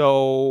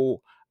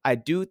 So I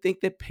do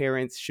think that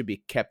parents should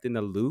be kept in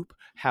the loop.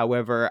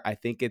 However, I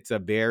think it's a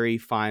very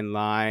fine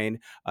line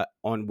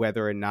on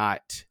whether or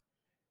not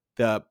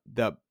the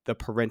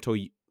parental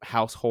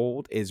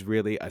household is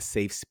really a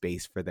safe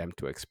space for them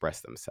to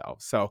express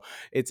themselves. So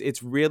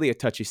it's really a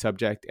touchy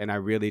subject, and I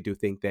really do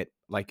think that,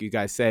 like you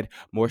guys said,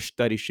 more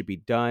studies should be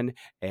done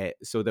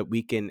so that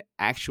we can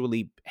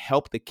actually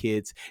help the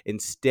kids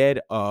instead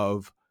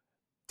of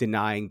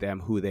denying them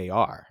who they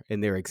are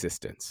in their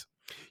existence.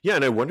 Yeah,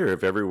 and I wonder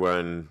if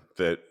everyone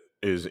that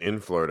is in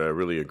Florida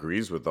really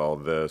agrees with all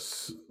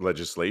this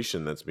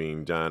legislation that's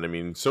being done. I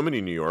mean, so many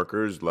New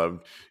Yorkers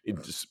loved,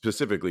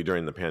 specifically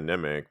during the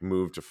pandemic,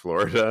 moved to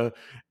Florida,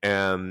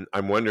 and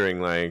I'm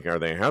wondering, like, are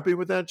they happy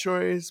with that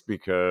choice?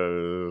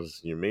 Because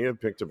you may have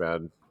picked a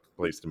bad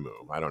place to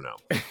move. I don't know.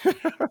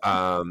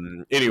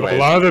 Anyway, a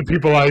lot of the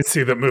people I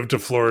see that move to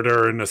Florida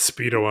are in a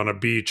Speedo on a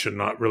beach and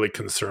not really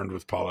concerned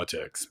with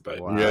politics, but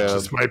that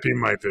just might be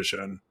my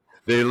vision.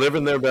 They live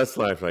in their best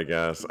life, I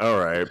guess. All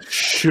right.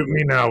 Shoot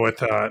me now with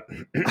that.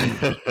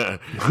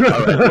 All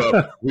right.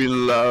 Well, we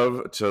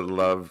love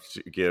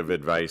to give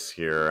advice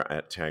here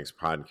at Tags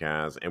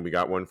Podcast. And we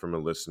got one from a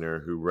listener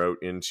who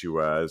wrote into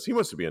us. He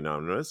wants to be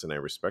anonymous, and I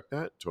respect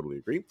that. Totally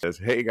agree. He says,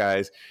 hey,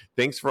 guys,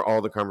 thanks for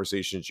all the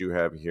conversations you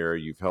have here.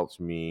 You've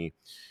helped me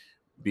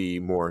be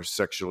more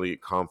sexually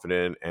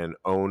confident and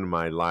own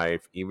my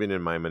life, even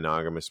in my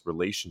monogamous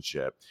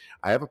relationship.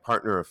 I have a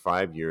partner of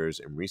 5 years,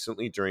 and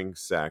recently during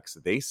sex,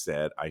 they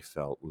said I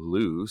felt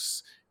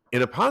loose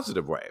in a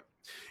positive way.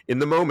 In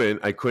the moment,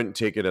 I couldn't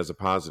take it as a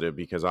positive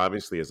because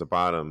obviously as a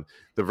bottom,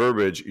 the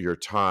verbiage you're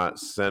taught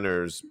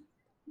centers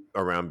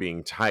around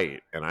being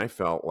tight, and I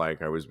felt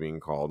like I was being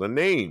called a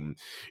name.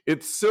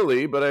 It's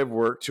silly, but I've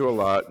worked a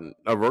lot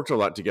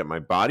to get my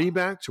body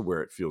back to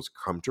where it feels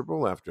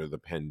comfortable after the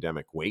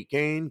pandemic weight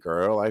gain.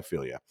 Girl, I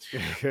feel you.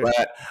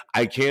 But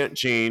I can't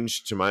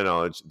change, to my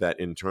knowledge, that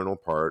internal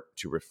part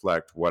to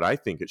reflect what I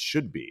think it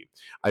should be.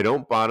 I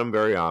don't bottom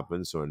very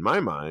often, so in my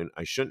mind,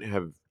 I shouldn't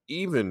have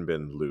even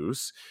been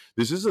loose.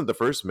 This isn't the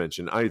first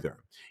mention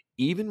either.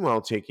 Even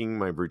while taking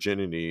my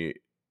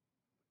virginity,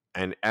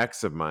 an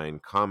ex of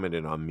mine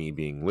commented on me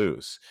being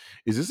loose.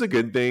 Is this a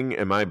good thing?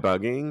 Am I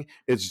bugging?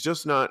 It's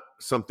just not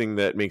something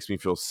that makes me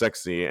feel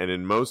sexy. And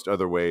in most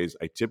other ways,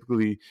 I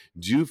typically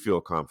do feel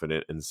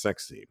confident and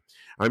sexy.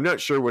 I'm not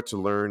sure what to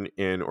learn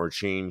in or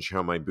change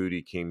how my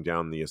booty came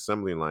down the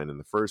assembly line in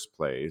the first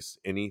place.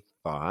 Any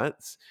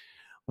thoughts?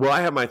 Well,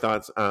 I have my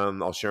thoughts.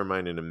 I'll share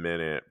mine in a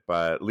minute.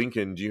 But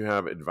Lincoln, do you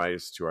have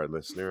advice to our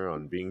listener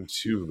on being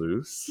too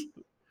loose?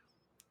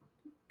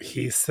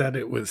 He said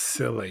it was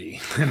silly,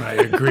 and I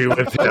agree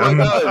with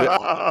him.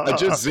 I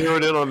just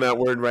zeroed in on that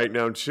word right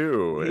now,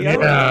 too.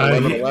 Yeah,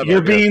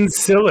 you're being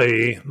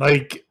silly.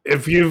 Like,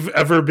 if you've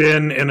ever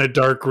been in a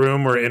dark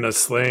room or in a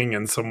sling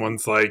and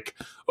someone's like,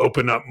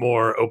 open up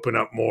more,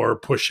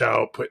 push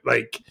out,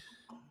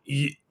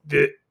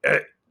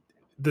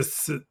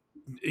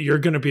 you're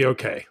going to be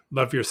okay.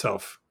 Love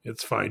yourself.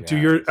 It's fine. Yes. Do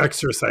your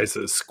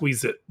exercises.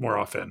 Squeeze it more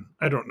often.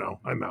 I don't know.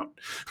 I'm out.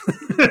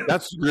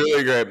 That's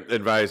really great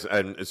advice.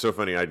 And it's so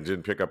funny. I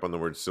did pick up on the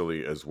word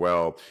silly as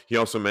well. He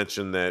also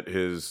mentioned that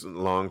his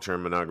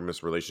long-term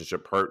monogamous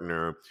relationship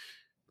partner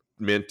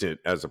meant it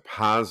as a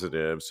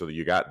positive. So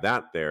you got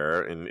that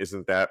there. And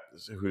isn't that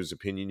whose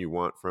opinion you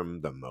want from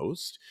the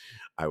most?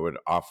 I would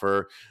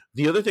offer.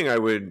 The other thing I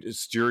would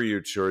steer you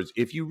towards,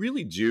 if you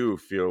really do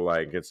feel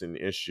like it's an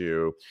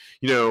issue,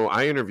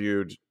 I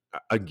interviewed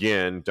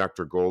again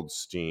Dr.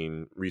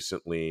 Goldstein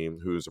recently,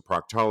 who's a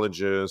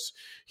proctologist.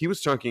 He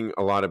was talking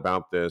a lot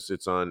about this.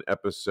 It's on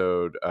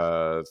episode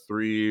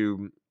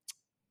 3.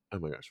 Oh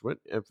my gosh, what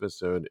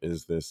episode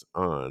is this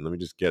on? Let me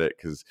just get it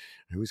because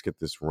I always get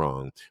this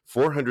wrong.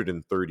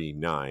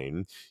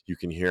 439, you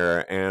can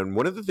hear. And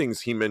one of the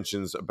things he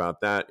mentions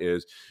about that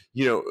is,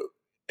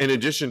 in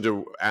addition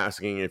to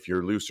asking if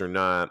you're loose or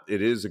not,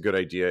 it is a good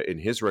idea in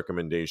his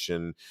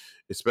recommendation,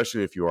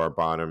 especially if you are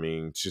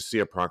bottoming, to see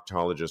a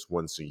proctologist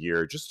once a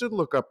year, just to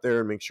look up there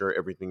and make sure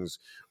everything's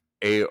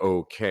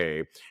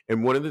A-okay.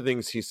 And one of the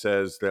things he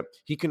says that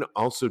he can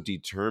also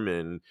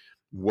determine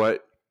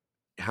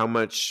how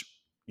much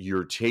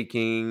you're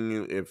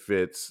taking. If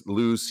it's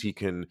loose, he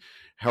can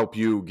help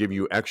you, give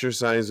you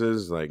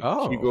exercises like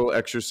Kegel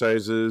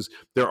exercises.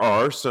 There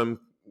are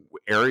some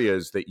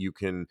areas that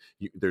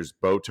there's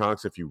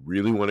Botox if you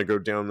really want to go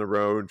down the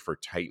road for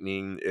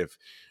tightening if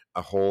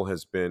a hole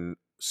has been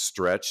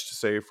stretched,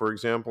 say, for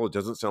example. It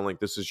doesn't sound like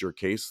this is your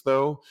case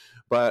though,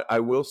 but I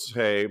will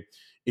say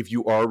if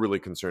you are really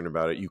concerned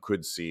about it, you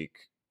could seek,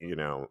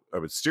 I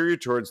would steer you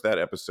towards that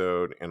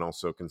episode and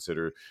also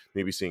consider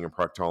maybe seeing a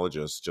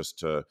proctologist just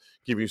to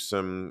give you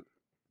some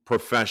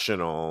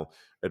professional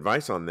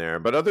advice on there.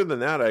 But other than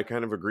that, I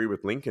kind of agree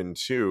with Lincoln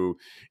too.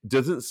 It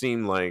doesn't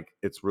seem like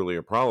it's really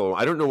a problem.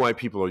 I don't know why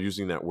people are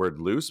using that word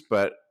loose,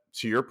 but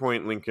to your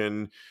point,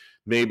 Lincoln,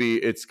 maybe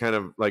it's kind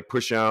of like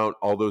push out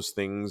all those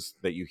things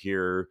that you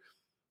hear,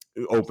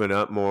 open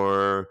up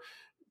more.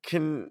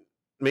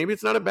 Maybe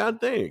it's not a bad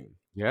thing.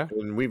 Yeah.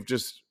 And we've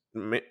just,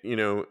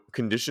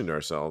 conditioned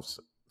ourselves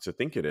to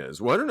think it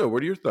is. Well, I don't know.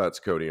 What are your thoughts,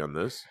 Cody, on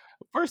this?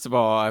 First of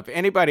all, if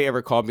anybody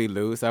ever called me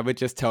loose, I would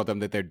just tell them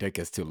that their dick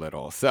is too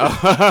little. So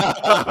good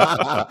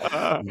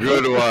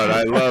one.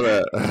 I love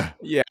it.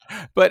 Yeah.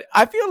 But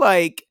I feel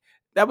like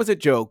that was a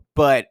joke,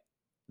 but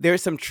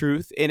there's some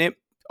truth in it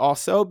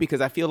also,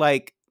 because I feel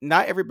like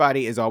not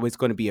everybody is always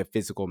going to be a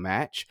physical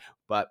match,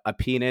 but a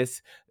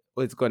penis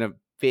is going to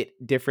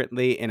fit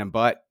differently in a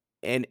butt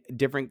in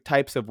different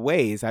types of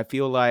ways. I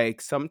feel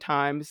like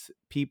sometimes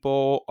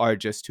people are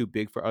just too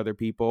big for other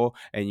people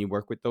and you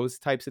work with those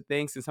types of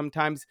things. And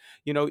sometimes,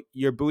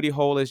 your booty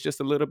hole is just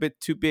a little bit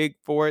too big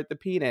for the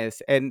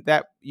penis, and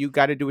that you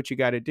got to do what you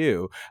got to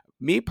do.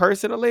 Me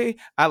personally,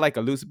 I like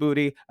a loose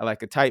booty. I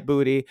like a tight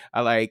booty.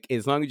 I like,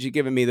 as long as you're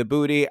giving me the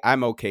booty,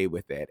 I'm okay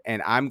with it.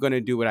 And I'm going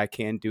to do what I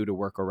can do to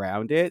work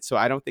around it. So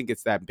I don't think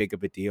it's that big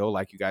of a deal,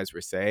 like you guys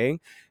were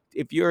saying.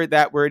 If you're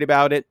that worried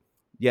about it,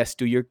 yes,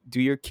 do your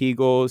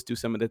Kegels, do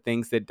some of the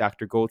things that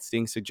Dr.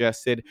 Goldstein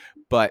suggested,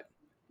 but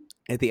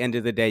at the end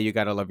of the day, you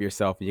got to love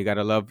yourself, and you got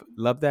to love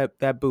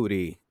that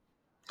booty.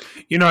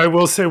 I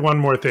will say one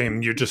more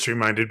thing you just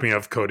reminded me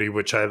of, Cody,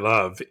 which I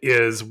love,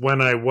 is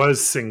when I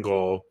was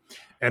single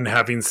and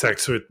having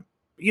sex with,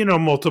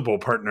 multiple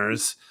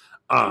partners,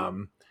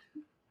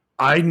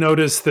 I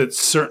noticed that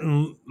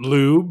certain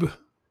lube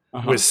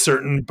with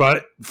certain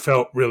butt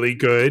felt really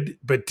good,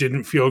 but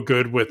didn't feel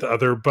good with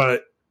other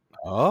butt.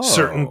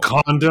 Certain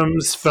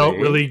condoms felt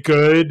really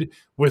good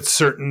with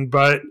certain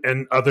butt,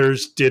 and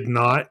others did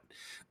not.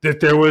 That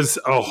there was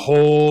a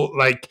whole,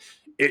 I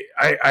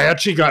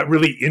actually got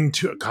really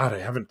into it. God, I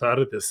haven't thought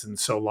of this in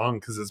so long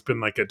because it's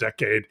been like a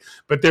decade.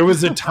 But there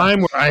was a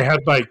time where I had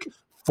like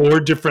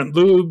 4 different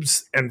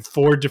lubes and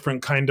 4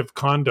 different kind of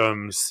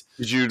condoms.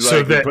 Did you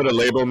put a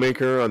label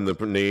maker on the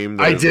name?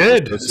 I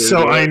did.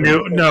 So I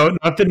knew, no,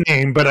 not the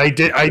name, but I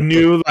did. I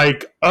knew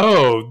like,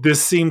 oh,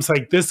 this seems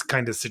like this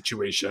kind of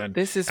situation.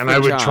 This is, and I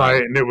would John. try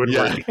it and it would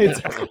work.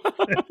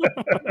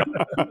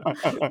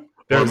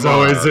 There's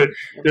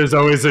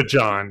always a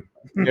John.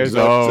 There's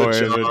always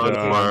a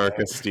John, Mark,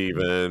 a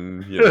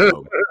Steven,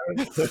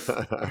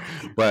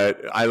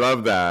 But I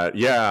love that.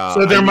 Yeah.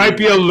 So there might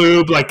be a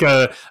lube, like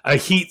a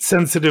heat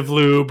sensitive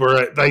lube,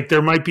 or like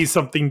there might be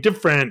something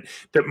different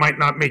that might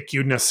not make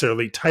you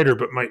necessarily tighter,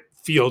 but might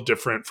feel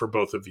different for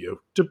both of you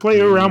to play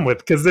around with,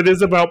 because it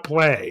is about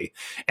play.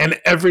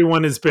 And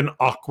everyone has been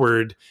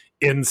awkward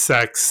in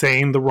sex,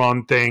 saying the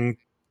wrong thing,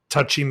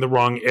 touching the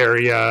wrong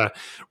area,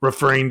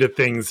 referring to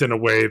things in a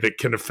way that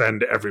can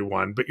offend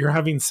everyone. But you're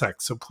having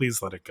sex, so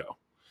please let it go.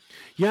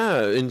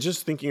 Yeah, and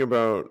just thinking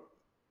about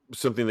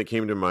something that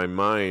came to my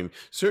mind,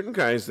 certain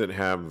guys that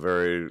have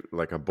very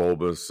like a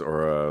bulbous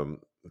or a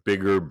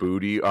bigger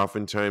booty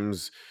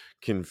oftentimes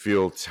can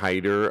feel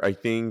tighter. I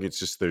think it's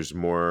just there's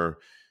more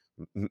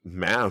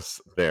mass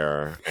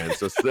there, and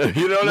so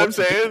you know what I'm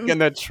saying, in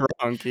the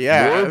trunk,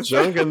 yeah, more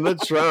junk in the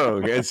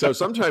trunk, and so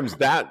sometimes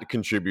that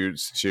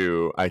contributes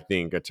to, I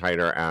think, a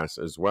tighter ass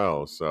as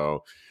well.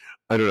 So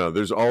I don't know.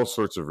 There's all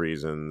sorts of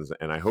reasons,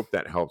 and I hope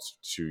that helps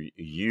to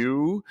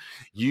you.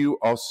 You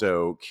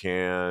also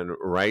can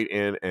write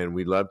in, and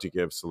we love to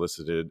give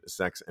solicited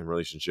sex and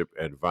relationship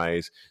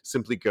advice.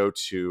 Simply go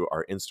to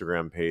our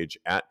Instagram page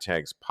at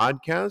Tags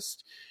Podcast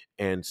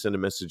and send a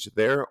message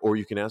there, or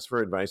you can ask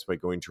for advice by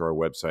going to our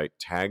website,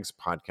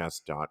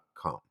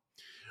 tagspodcast.com.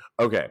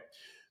 Okay.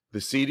 The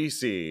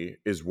CDC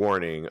is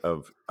warning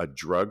of a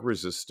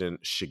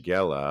drug-resistant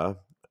Shigella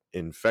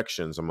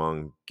infections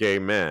among gay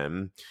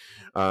men.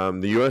 The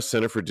U.S.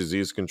 Center for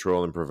Disease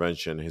Control and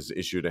Prevention has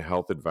issued a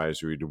health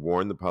advisory to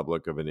warn the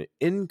public of an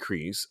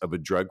increase of a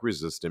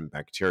drug-resistant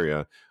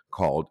bacteria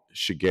called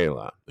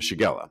Shigella.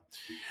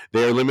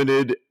 They are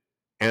limited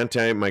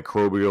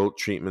antimicrobial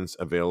treatments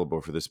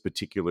available for this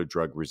particular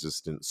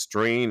drug-resistant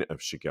strain of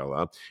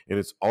Shigella, and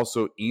it's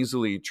also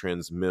easily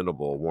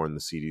transmittable, warned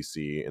the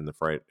CDC in the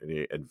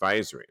Friday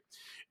advisory.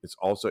 It's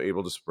also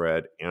able to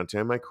spread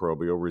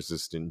antimicrobial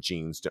resistant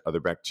genes to other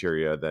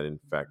bacteria that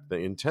infect the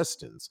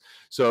intestines.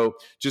 So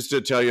just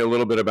to tell you a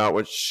little bit about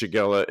what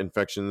Shigella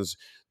infections,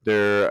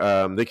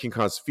 they can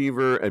cause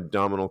fever,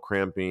 abdominal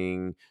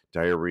cramping,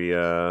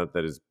 diarrhea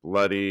that is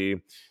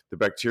bloody. The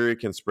bacteria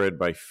can spread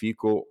by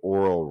fecal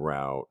oral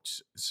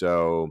route.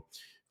 So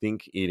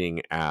think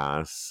eating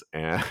ass.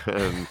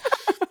 And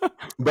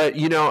but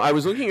I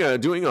was looking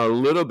at doing a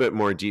little bit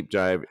more deep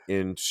dive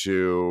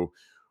into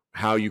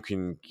how you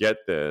can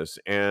get this,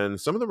 and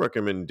some of the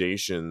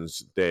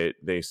recommendations that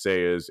they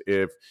say is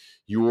if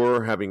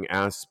you're having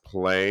ass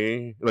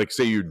play, like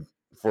say you,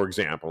 for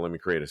example, let me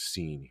create a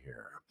scene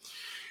here.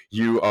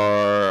 You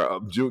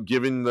are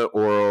giving the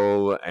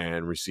oral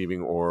and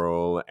receiving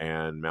oral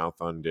and mouth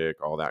on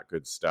dick, all that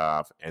good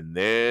stuff, and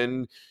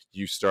then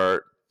you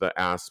start the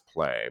ass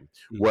play.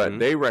 Mm-hmm. What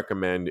they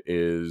recommend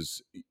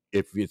is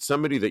if it's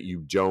somebody that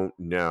you don't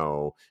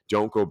know,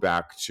 don't go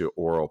back to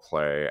oral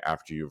play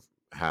after you've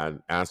had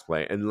ass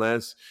play,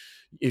 unless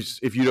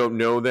if you don't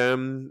know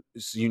them,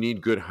 you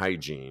need good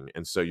hygiene,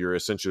 and so you're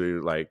essentially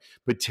like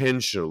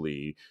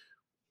potentially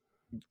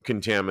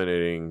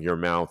contaminating your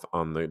mouth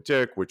on the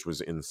dick, which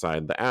was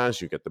inside the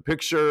ass. You get the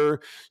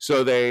picture.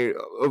 So they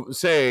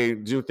say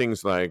do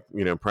things like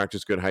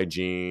practice good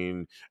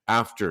hygiene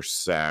after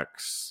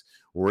sex,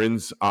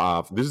 rinse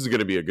off. This is going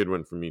to be a good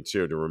one for me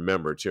too to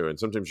remember too, and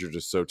sometimes you're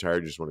just so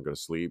tired you just want to go to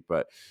sleep,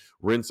 but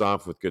rinse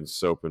off with good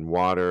soap and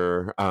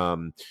water.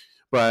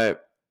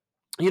 But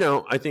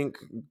I think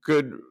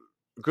good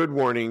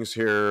warnings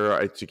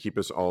here to keep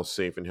us all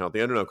safe and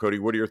healthy. I don't know, Cody,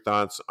 what are your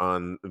thoughts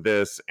on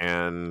this?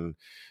 And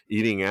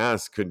eating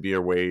ass could be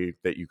a way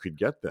that you could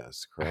get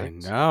this,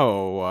 correct? I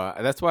know.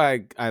 That's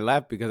why I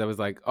laughed, because I was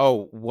like,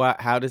 "Oh, what?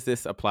 How does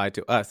this apply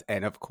to us?"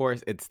 And of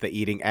course, it's the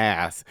eating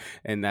ass,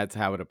 and that's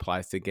how it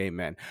applies to gay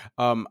men.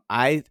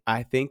 I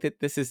think that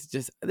this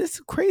is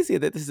crazy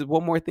that this is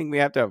one more thing we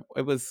have to.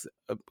 It was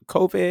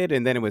COVID,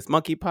 and then it was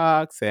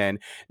monkeypox, and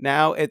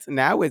now it's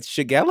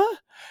Shigella.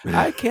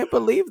 I can't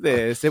believe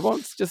this. It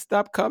won't just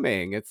stop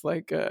coming. It's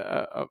like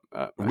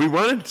we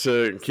wanted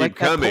to keep like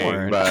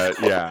coming,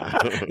 but yeah,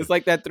 it's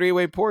like that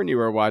 3-way porn you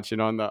were watching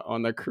on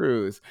the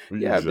cruise.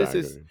 Yeah,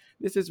 exactly.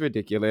 this is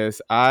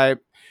ridiculous.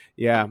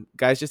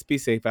 Guys, just be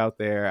safe out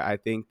there. I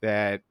think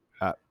that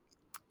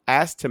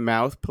ass to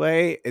mouth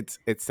play,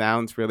 it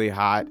sounds really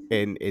hot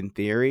in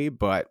theory,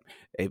 but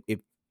if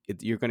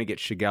you're going to get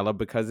Shigella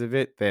because of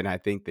it, then I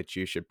think that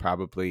you should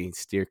probably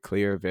steer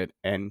clear of it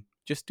and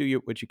just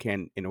do what you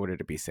can in order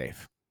to be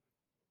safe.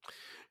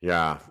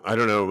 Yeah, I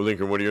don't know,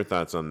 Lincoln, what are your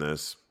thoughts on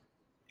this?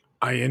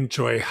 I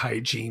enjoy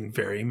hygiene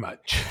very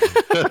much.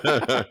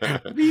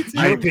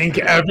 I think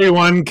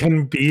everyone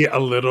can be a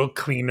little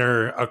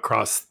cleaner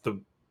across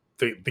the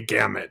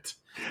gamut.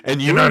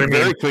 And you are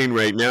very clean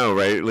right now,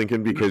 right,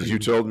 Lincoln? Because you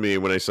told me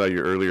when I saw you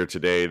earlier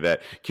today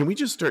that, can we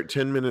just start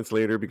 10 minutes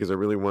later because I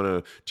really want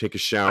to take a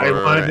shower? I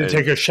wanted to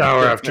take a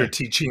shower after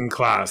teaching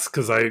class,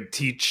 because I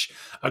teach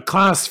a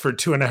class for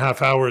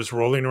 2.5 hours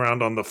rolling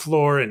around on the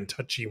floor and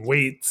touching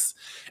weights.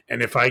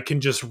 And if I can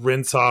just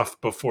rinse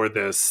off before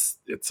this,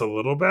 it's a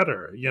little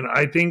better.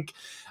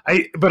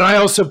 But I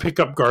also pick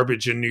up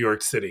garbage in New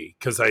York City,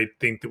 because I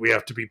think that we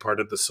have to be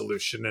part of the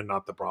solution and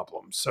not the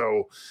problem.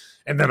 So,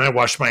 and then I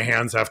wash my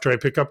hands after I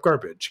pick up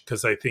garbage,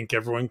 because I think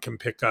everyone can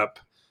pick up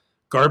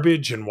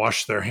garbage and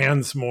wash their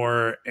hands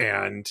more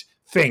and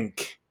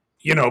think,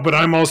 but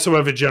I'm also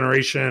of a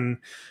generation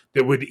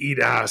that would eat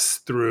ass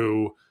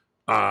through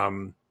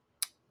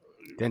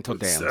dental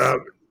dams.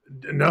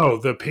 No,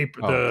 the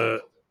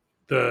paper,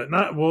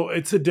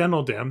 it's a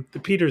dental dam. The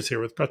Peter's here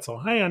with pretzel.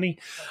 Hi, honey.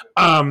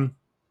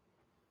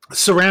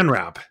 Saran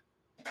wrap.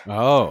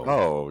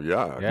 Oh,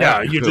 yeah.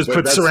 Yeah, you just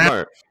put saran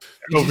wrap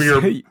over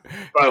your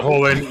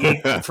butthole and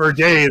eat for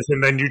days,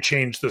 and then you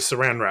change the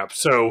saran wrap.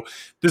 So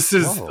this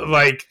is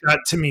like, that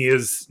to me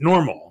is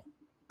normal.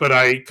 But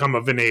I come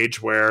of an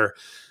age where,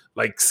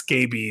 like,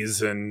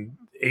 scabies and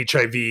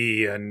HIV,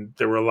 and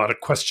there were a lot of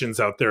questions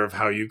out there of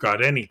how you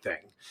got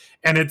anything.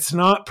 And it's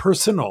not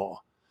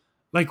personal.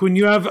 Like, when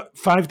you have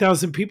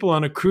 5,000 people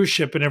on a cruise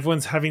ship and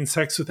everyone's having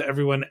sex with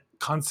everyone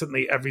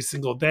constantly every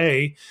single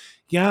day,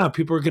 yeah,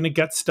 people are going to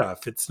get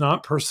stuff. It's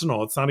not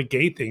personal. It's not a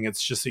gay thing.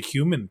 It's just a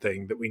human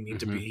thing that we need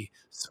to be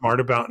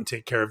smart about and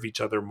take care of each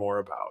other more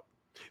about.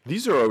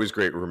 These are always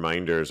great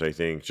reminders, I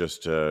think,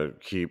 just to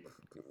keep,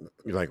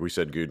 like we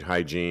said, good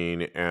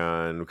hygiene,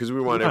 and because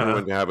we want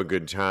everyone to have a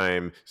good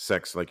time.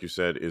 Sex, like you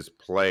said, is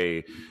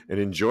play, and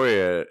enjoy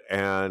it.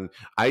 And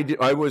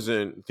I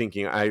wasn't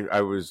thinking,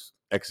 I was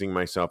Xing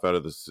myself out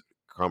of this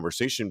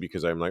conversation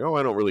because I'm like,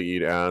 I don't really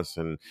eat ass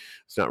and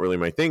it's not really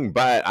my thing.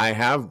 But I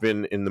have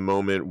been in the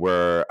moment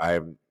where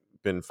I've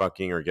been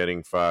fucking or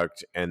getting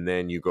fucked, and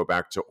then you go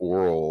back to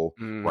oral,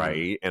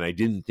 right? And I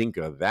didn't think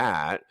of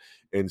that.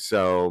 And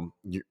so,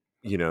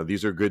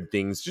 these are good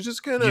things to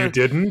just kind of... You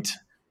didn't?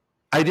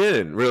 I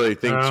didn't really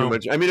think too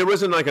much. I mean, it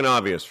wasn't like an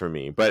obvious for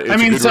me, but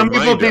it's some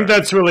reminder. People think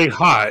that's really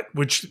hot,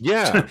 which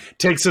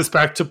takes us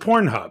back to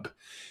Pornhub.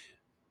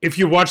 If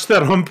you watch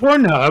that on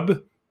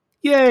Pornhub,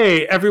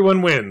 yay,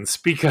 everyone wins,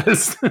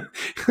 because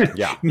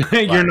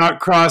you're not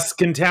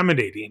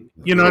cross-contaminating.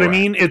 You know what I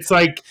mean? It's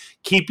like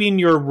keeping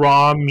your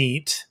raw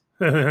meat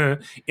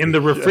in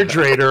the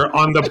refrigerator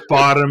on the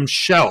bottom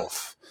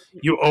shelf.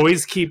 You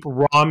always keep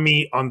raw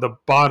meat on the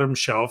bottom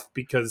shelf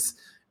because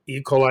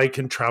E. coli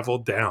can travel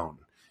down.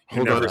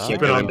 You never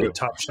keep it on the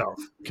top shelf.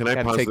 Can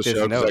I pause the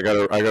show?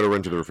 Because I gotta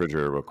run to the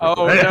refrigerator real quick.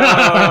 Oh, no.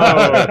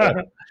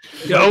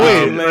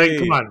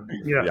 Come on.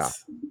 Yes. Yeah.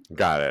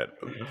 Got it.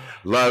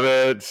 Love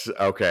it.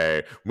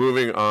 Okay.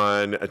 Moving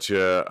on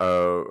to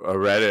a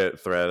Reddit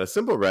thread, a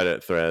simple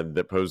Reddit thread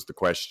that posed the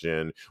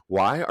question,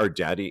 why are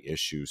daddy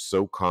issues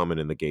so common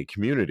in the gay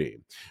community?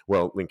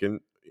 Well, Lincoln,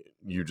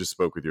 you just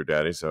spoke with your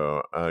daddy,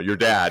 so your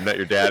dad, not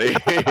your daddy.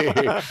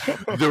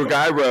 The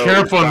guy wrote.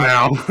 Careful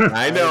now.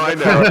 I know.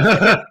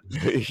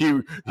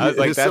 I was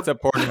like, that's a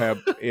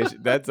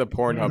Pornhub. That's a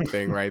Pornhub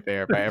thing right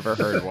there. If I ever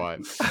heard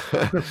one.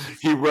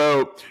 He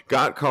wrote,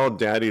 got called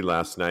daddy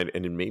last night,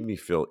 and it made me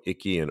feel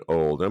icky and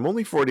old. I'm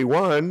only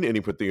 41, and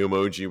he put the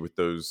emoji with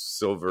those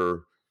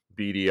silver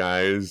beady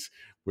eyes,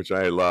 which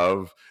I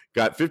love.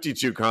 Got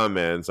 52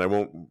 comments. I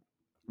won't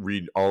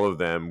read all of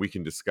them. We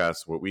can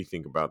discuss what we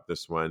think about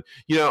this one.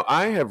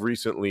 I have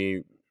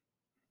recently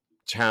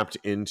tapped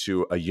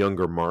into a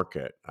younger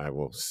market, I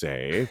will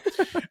say,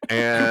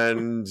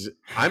 and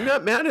I'm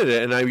not mad at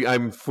it. And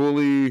I'm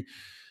fully,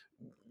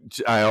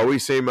 I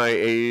always say my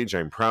age.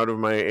 I'm proud of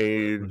my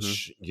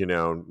age,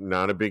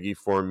 not a biggie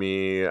for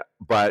me.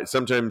 But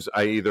sometimes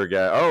I either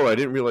get, I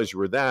didn't realize you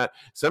were that.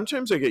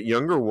 Sometimes I get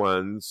younger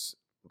ones,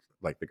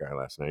 like the guy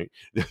last night,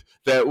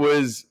 that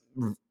was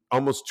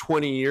almost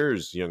 20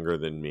 years younger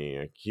than me.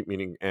 I keep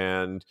meeting,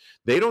 and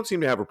they don't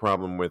seem to have a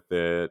problem with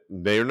it.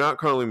 They're not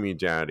calling me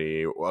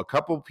daddy. A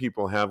couple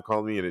people have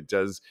called me, and it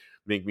does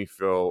make me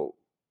feel,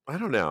 I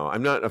don't know,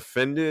 I'm not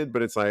offended,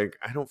 but it's like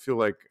I don't feel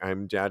like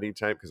I'm daddy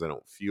type because I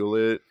don't feel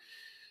it.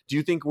 Do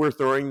you think we're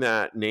throwing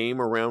that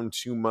name around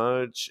too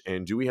much?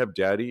 And do we have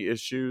daddy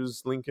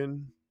issues,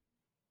 Lincoln?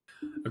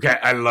 Okay,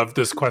 I love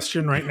this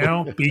question right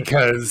now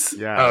because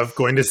Yes. of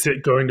going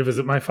to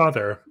visit my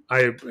father.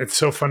 It's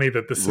so funny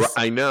that this is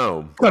I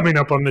know coming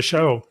up on the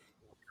show.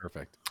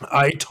 Perfect.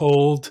 I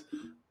told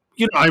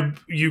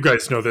you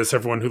guys know this.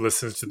 Everyone who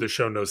listens to the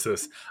show knows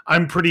this.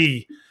 I'm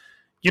pretty,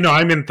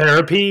 I'm in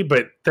therapy,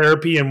 but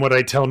therapy and what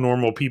I tell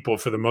normal people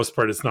for the most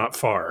part is not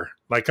far.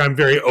 Like I'm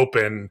very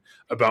open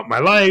about my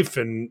life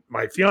and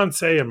my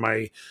fiance and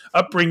my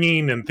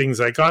upbringing and things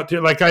I got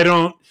to. Like I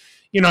don't,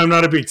 I'm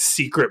not a big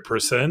secret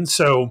person.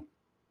 So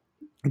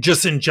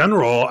just in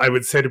general, I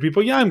would say to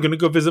people, yeah, I'm going to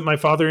go visit my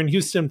father in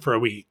Houston for a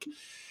week.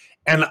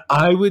 And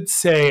I would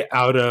say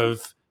out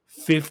of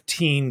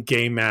 15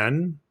 gay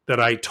men that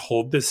I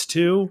told this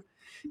to,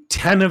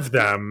 10 of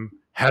them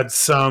had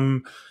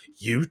some,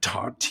 you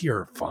talk to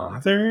your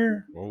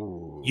father?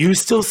 Oh. You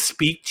still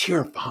speak to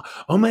your father?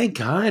 Oh my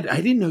God, I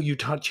didn't know you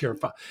talked to your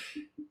father.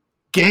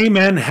 Gay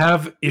men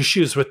have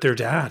issues with their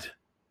dad,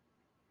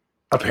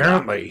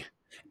 apparently. Yeah.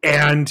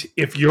 And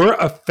if you're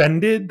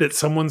offended that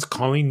someone's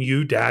calling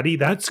you daddy,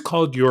 that's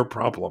called your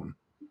problem.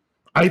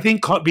 I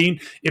think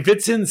if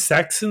it's in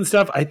sex and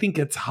stuff, I think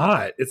it's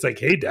hot. It's like,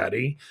 hey,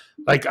 daddy.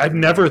 Like, I've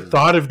never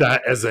thought of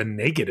that as a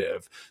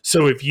negative.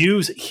 So if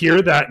you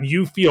hear that and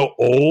you feel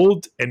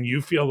old and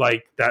you feel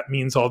like that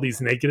means all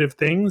these negative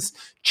things,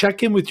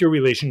 check in with your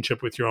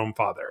relationship with your own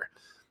father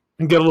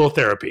and get a little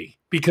therapy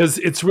because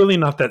it's really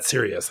not that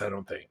serious, I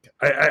don't think.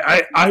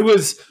 I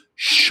was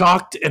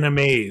shocked and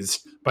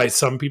amazed by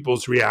some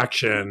people's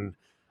reaction.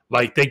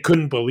 Like, they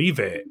couldn't believe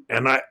it.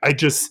 And I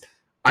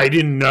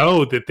didn't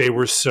know that they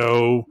were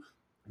so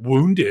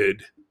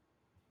wounded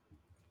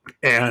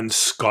and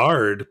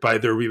scarred by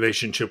their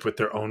relationship with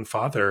their own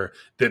father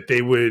that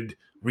they would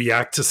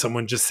react to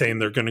someone just saying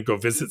they're going to go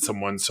visit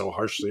someone so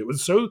harshly. It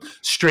was so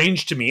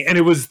strange to me. And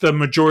it was the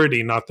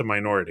majority, not the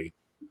minority,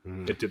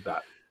 that did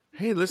that.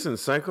 Hey, listen,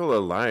 cycle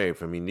of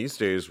life. I mean, these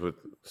days with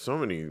so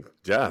many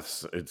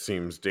deaths, it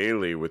seems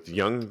daily with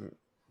young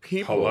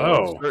people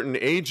of certain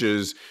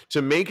ages,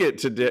 to make it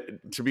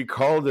to be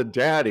called a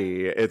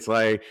daddy, it's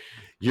like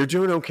you're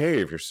doing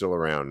okay if you're still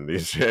around.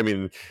 I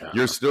mean,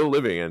 you're still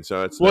living, and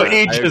so it's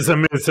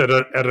ageism is at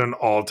an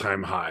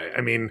all-time high.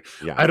 I mean,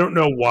 I don't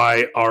know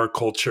why our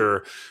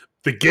culture,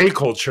 the gay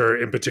culture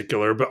in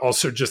particular, but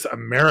also just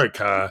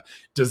America,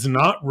 does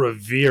not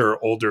revere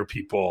older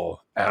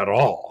people at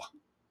all.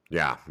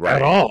 Yeah, right.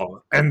 At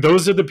all. And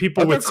those are the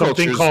people with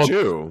something called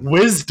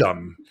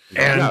wisdom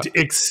and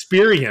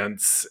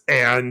experience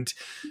and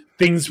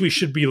things we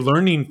should be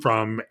learning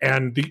from.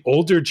 And the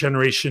older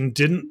generation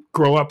didn't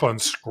grow up on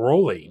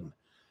scrolling.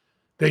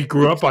 They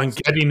grew up on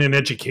getting an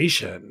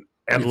education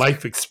and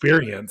life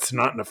experience,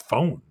 not in a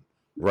phone.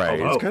 Right.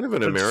 Hello. It's kind of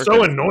an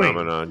American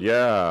phenomenon.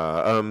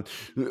 Yeah.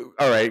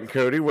 All right,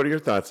 Cody, what are your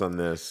thoughts on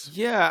this?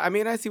 Yeah, I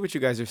mean, I see what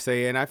you guys are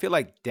saying. I feel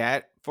like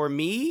for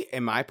me,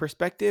 in my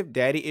perspective,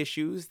 daddy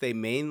issues, they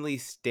mainly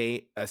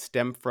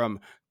stem from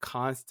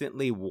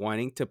constantly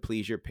wanting to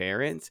please your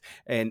parents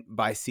and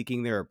by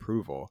seeking their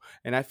approval.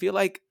 And I feel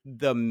like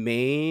the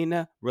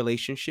main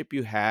relationship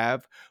you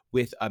have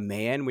with a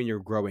man when you're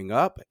growing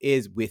up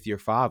is with your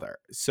father.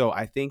 So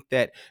I think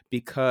that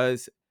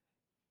because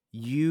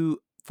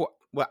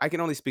well, I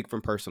can only speak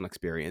from personal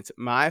experience.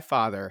 My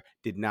father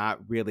did not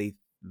really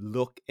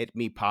look at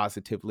me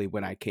positively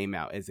when I came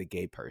out as a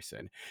gay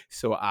person.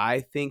 So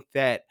I think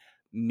that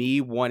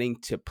me wanting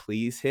to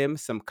please him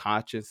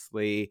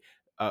subconsciously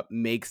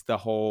makes the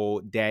whole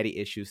daddy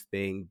issues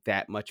thing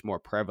that much more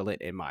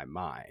prevalent in my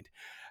mind.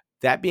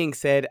 That being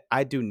said,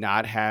 I do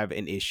not have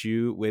an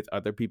issue with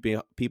other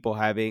people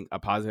having a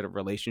positive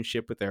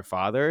relationship with their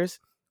fathers.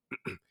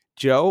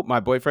 Joe, my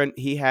boyfriend,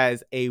 he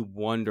has a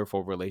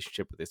wonderful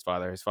relationship with his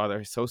father. His father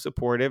is so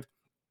supportive.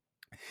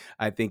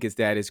 I think his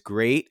dad is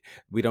great.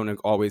 We don't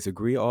always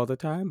agree all the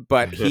time,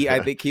 but I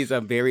think he's a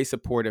very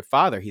supportive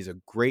father. He's a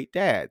great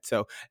dad.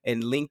 So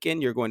in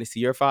Lincoln, you're going to see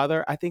your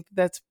father. I think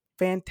that's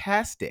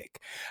fantastic.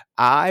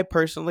 I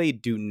personally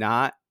do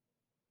not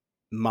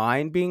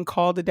mind being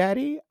called a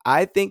daddy.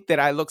 I think that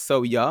I look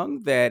so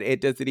young that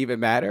it doesn't even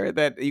matter,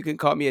 that you can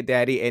call me a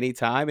daddy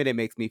anytime, and it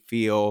makes me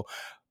feel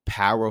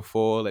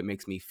powerful. It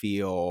makes me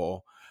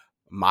feel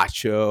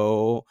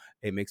macho.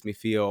 It makes me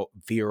feel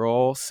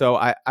virile. So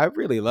I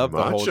really love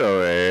the whole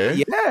macho,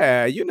 eh?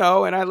 Yeah,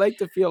 and I like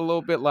to feel a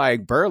little bit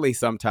like burly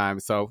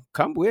sometimes. So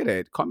come with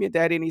it. Call me a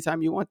daddy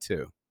anytime you want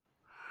to.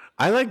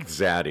 I like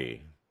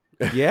Zaddy.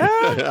 Yeah?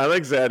 I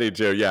like Zaddy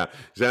too. Yeah.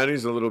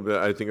 Zaddy's a little bit,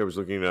 I think I was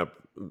looking it up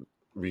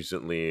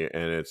recently,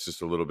 and it's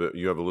just a little bit,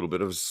 you have a little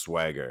bit of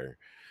swagger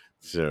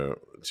to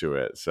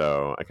it.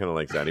 So I kind of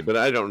like Zaddy, but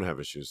I don't have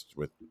issues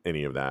with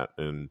any of that.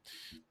 And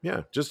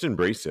yeah, just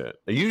embrace it.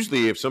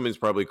 Usually if somebody's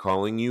probably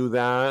calling you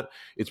that,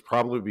 it's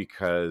probably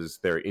because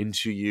they're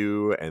into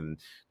you and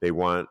they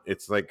want,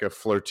 it's like a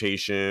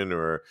flirtation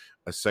or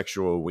a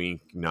sexual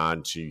wink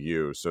nod to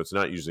you. So it's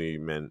not usually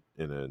meant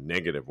in a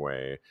negative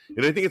way.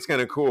 And I think it's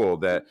kind of cool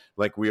that,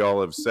 like we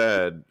all have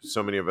said,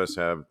 so many of us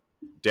have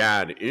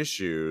dad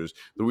issues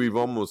that we've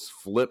almost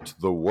flipped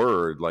the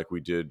word, like we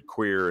did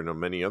queer and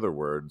many other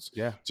words,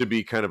 to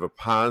be kind of a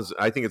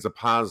positive. I think it's a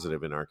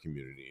positive in our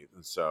community.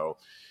 And so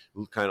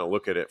we'll kind of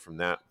look at it from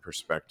that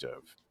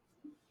perspective.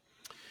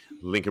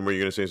 Lincoln, were you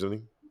going to say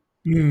something?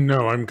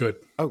 No, I'm good.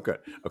 Oh, good.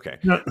 Okay.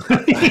 No.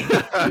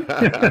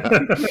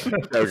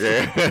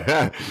 Okay.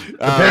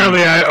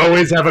 Apparently, I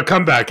always have a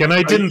comeback, and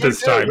I didn't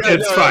this time.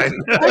 It's fine.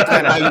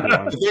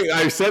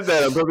 I said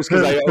that on purpose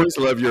because I always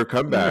love your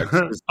comebacks.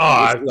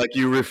 Like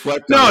you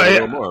reflect on it a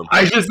little more.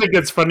 I just think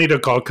it's funny to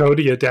call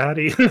Cody a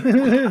daddy.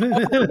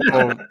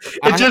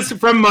 It just,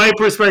 from my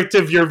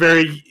perspective,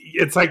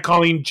 it's like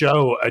calling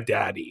Joe a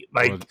daddy.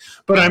 Like,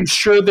 but I'm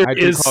sure there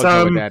is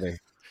some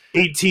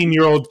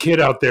 18-year-old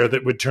kid out there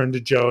that would turn to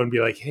Joe and be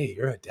like, "Hey,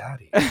 you're a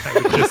daddy."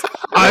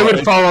 I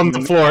would fall on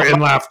the floor in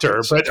laughter,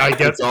 but I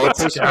guess it's all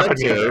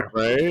perspective,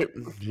 right?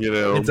 You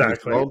know,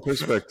 exactly. It's all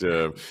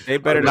perspective. They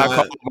better not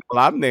call him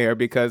while I'm there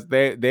because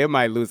they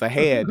might lose a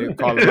head and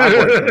call him my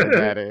boyfriend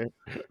daddy.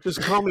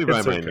 Just call me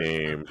by my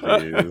name,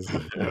 please.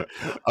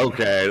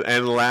 Okay,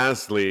 and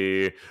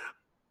lastly,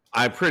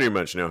 I pretty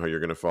much know how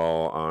you're going to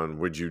fall on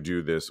would you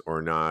do this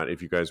or not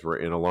if you guys were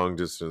in a long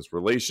distance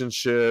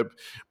relationship.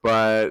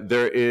 But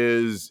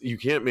you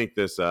can't make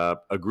this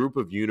up. A group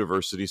of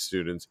university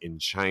students in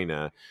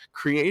China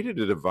created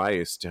a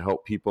device to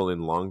help people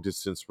in long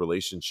distance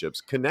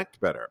relationships connect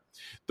better.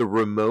 The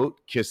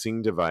remote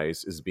kissing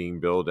device is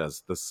being billed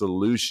as the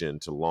solution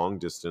to long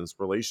distance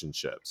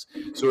relationships.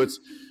 So it's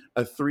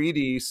a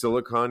 3D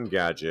silicone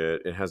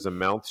gadget. It has a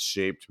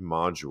mouth-shaped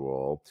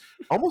module,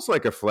 almost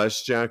like a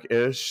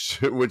FleshJack-ish,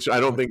 which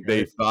I don't think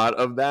they thought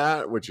of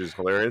that, which is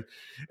hilarious.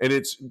 And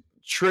it's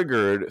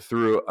triggered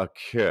through a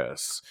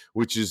kiss,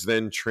 which is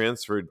then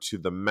transferred to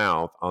the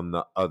mouth on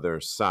the other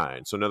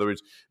side. So in other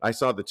words, I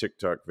saw the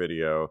TikTok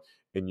video,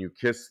 and you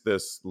kiss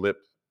this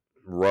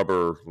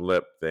rubber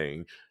lip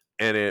thing,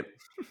 and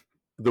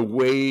the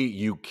way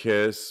you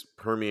kiss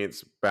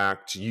permeates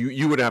back to you.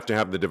 You would have to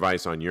have the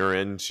device on your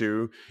end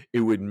too.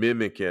 It would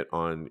mimic it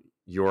on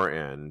your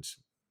end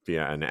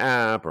via an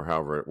app or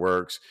however it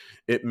works.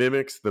 It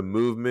mimics the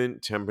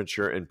movement,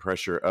 temperature, and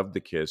pressure of the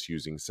kiss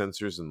using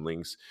sensors and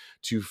links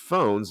to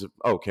phones.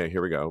 Okay,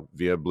 here we go.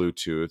 Via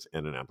Bluetooth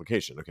and an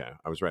application. Okay,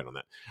 I was right on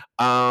that.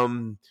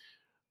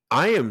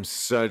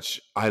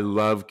 I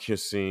love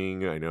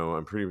kissing. I know,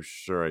 I'm pretty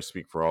sure I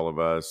speak for all of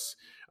us.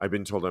 I've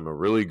been told I'm a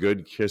really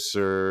good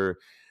kisser.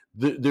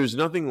 There's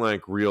nothing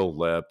like real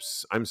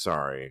lips. I'm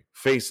sorry.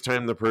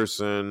 FaceTime the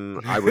person.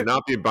 I would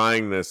not be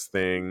buying this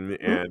thing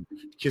and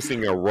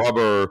kissing a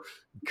rubber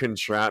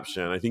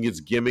contraption. I think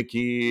it's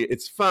gimmicky.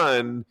 It's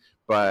fun,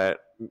 but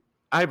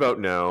I vote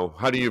no.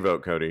 How do you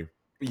vote, Cody?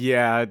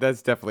 Yeah,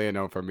 that's definitely a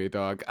no for me,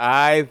 dog.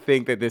 I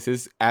think that this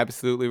is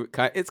absolutely,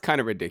 it's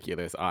kind of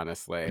ridiculous,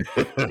 honestly.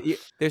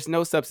 There's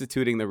no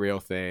substituting the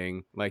real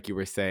thing, like you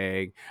were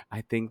saying.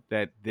 I think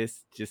that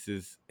this just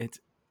is,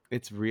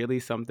 it's really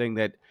something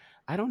that,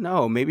 I don't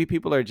know, maybe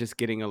people are just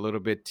getting a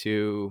little bit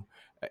too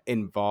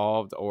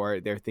involved, or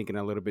they're thinking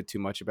a little bit too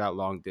much about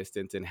long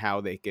distance and how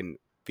they can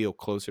feel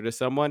closer to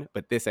someone,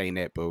 but this ain't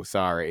it, boo.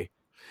 Sorry.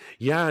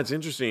 Yeah, it's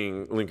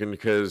interesting, Lincoln,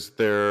 because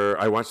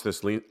I watched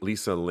this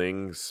Lisa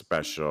Ling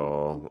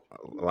special,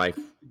 Life.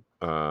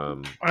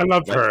 I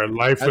love her.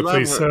 Life with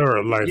Lisa,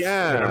 or Life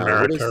in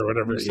America, or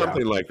whatever.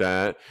 Something like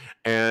that.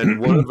 And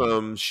one of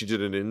them, she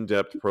did an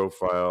in-depth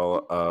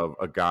profile of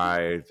a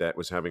guy that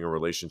was having a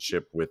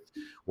relationship with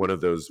one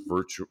of those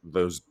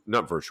those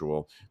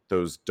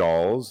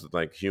dolls,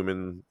 like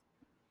human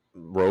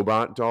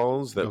robot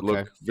dolls that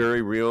look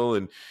very real.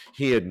 And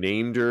he had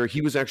named her.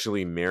 He was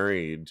actually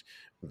married.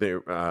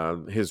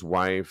 His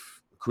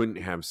wife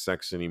couldn't have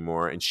sex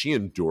anymore, and she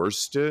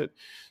endorsed it.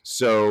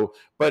 So,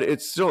 but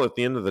it's still, at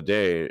the end of the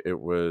day, it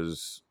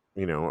was,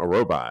 a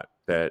robot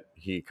that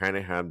he kind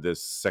of had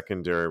this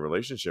secondary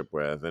relationship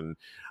with. And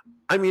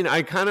I mean,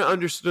 I kind of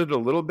understood a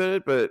little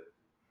bit, but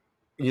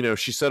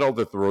she said all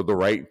the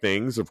right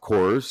things, of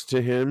course,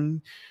 to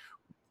him,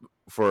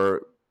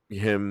 for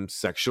him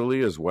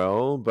sexually as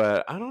well.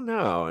 But I don't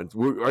know.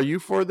 Are you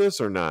for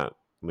this or not,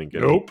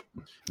 Lincoln? Nope.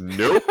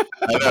 Nope.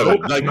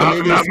 Like,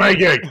 not my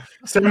gig.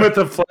 Same with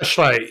the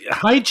fleshlight.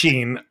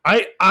 Hygiene.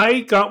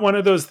 I got one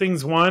of those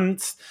things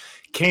once,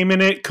 came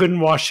in it, couldn't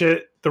wash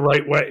it the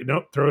right way.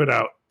 Nope, throw it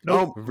out.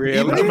 Nope. Oh,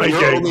 really? Not my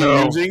gig.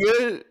 No. Using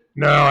it?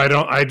 No, I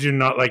don't. I do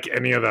not like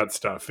any of that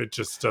stuff. It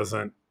just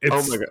doesn't.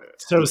 It's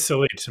so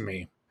silly to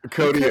me.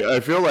 Cody,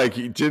 I feel like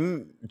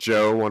didn't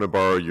Joe want to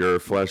borrow your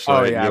fleshlight?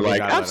 Oh, yeah, you're like,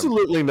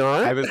 absolutely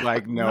not. I was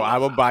like, no, I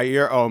will buy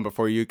your own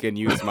before you can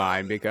use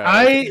mine, because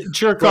I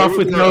jerk off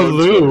with no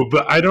lube.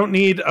 I don't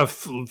need a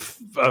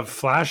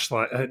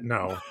flashlight.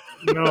 No.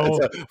 No,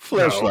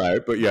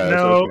 Fleshlight, but yeah.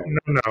 No, okay.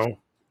 no.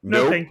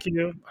 No, thank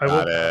you.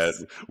 Got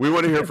it. We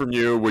want to hear from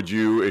you. Would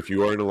you, if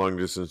you are in a long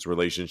distance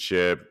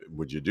relationship,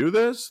 would you do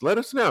this? Let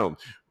us know.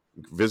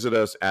 Visit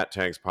us at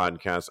Tags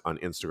Podcast on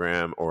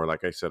Instagram, or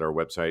like I said, our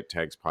website,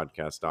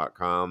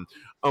 tagspodcast.com.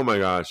 Oh my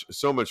gosh,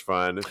 so much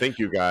fun. Thank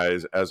you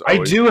guys. As always.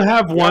 I do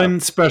have one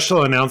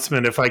special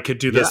announcement, if I could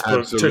do this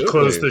to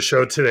close the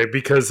show today,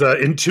 because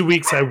in 2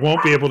 weeks I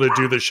won't be able to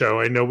do the show.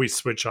 I know we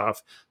switch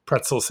off.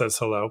 Pretzel says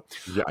hello.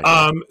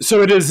 Yeah,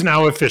 so it is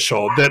now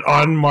official that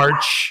on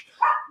March...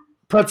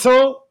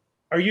 Pretzel,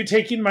 are you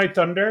taking my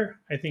thunder?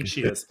 I think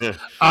she is.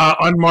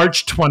 On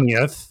March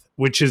 20th,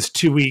 which is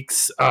 2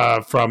 weeks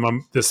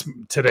from this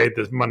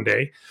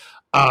Monday,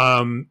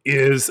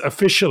 is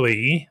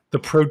officially the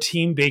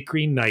Protein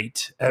Bakery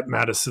night at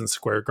Madison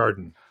Square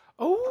Garden.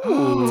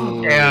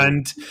 Oh,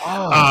 and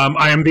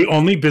I am the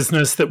only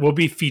business that will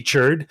be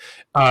featured.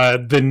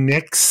 The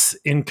Knicks,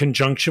 in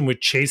conjunction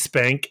with Chase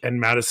Bank and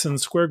Madison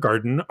Square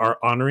Garden, are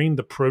honoring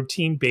the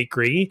Protein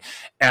Bakery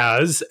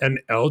as an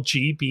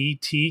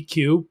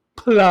LGBTQ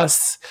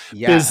plus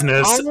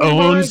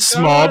business-owned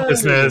small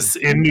business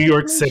in New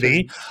York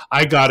City.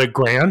 I got a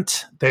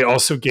grant. They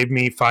also gave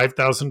me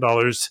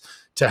 $5,000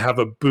 to have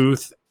a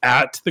booth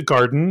at the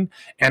garden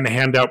and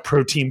hand out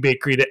Protein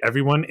Bakery to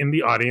everyone in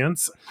the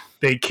audience.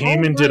 They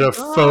came and did a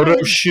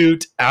photo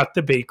shoot at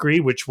the bakery,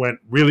 which went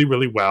really,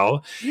 really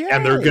well. Yay.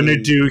 And they're going to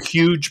do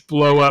huge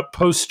blow-up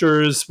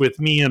posters with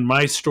me and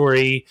my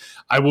story.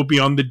 I will be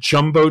on the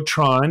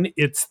Jumbotron.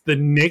 It's the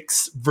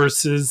Knicks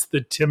versus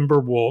the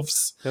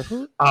Timberwolves.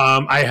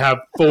 I have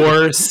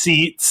 4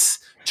 seats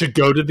to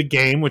go to the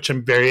game, which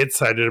I'm very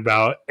excited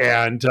about.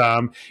 And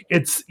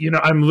it's,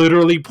 I'm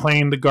literally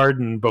playing the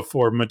garden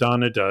before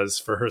Madonna does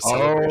for her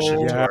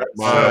celebration tour.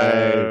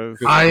 So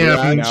I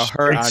am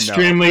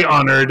extremely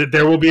honored.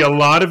 There will be a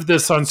lot of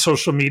this on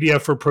social media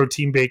for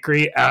Protein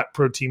Bakery, at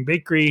Protein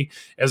Bakery,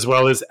 as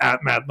well as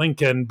at Mad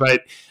Lincoln.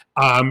 But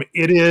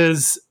it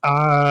is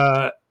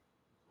at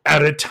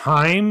a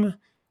time,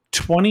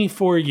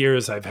 24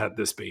 years I've had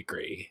this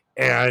bakery.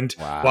 And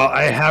while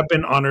I have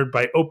been honored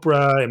by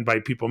Oprah and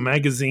by People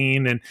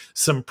Magazine and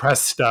some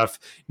press stuff,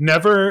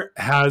 never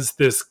has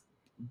this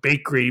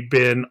bakery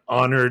been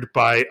honored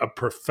by a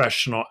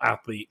professional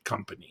athlete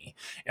company.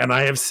 And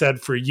I have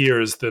said for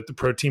years that the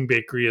Protein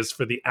Bakery is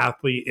for the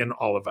athlete in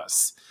all of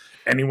us.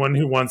 Anyone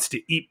who wants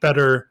to eat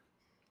better,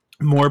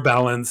 more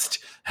balanced,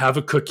 have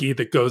a cookie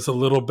that goes a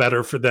little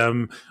better for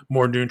them,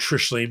 more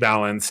nutritionally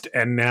balanced,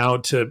 and now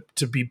to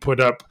be put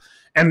up.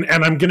 And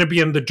I'm going to be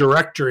in the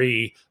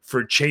directory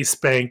for Chase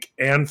Bank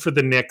and for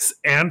the Knicks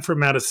and for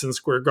Madison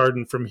Square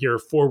Garden from here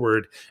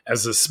forward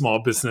as a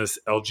small business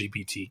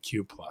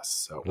LGBTQ+.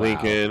 So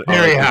Lincoln,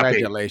 very happy.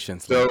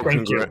 Congratulations. So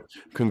thank you.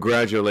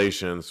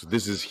 Congratulations.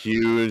 This is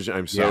huge.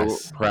 I'm so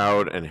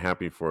proud and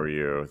happy for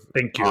you.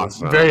 Thank you.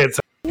 Awesome. Very excited.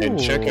 And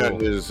check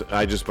out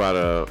I just bought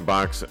a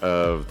box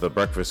of the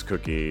breakfast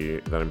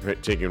cookie that I'm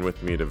taking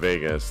with me to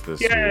Vegas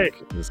this week.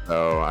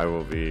 So I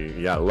will be,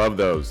 love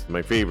those.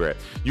 My favorite.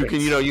 You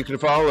can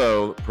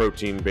follow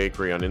Protein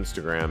Bakery on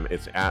Instagram.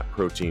 It's at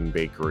Protein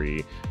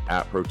Bakery,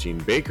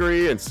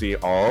 and see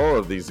all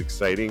of these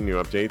exciting new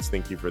updates.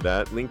 Thank you for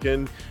that,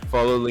 Lincoln.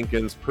 Follow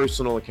Lincoln's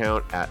personal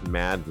account at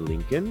Mad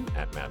Lincoln.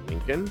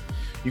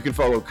 You can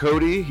follow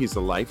Cody. He's a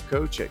life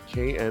coach at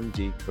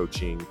KMD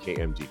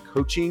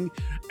Coaching.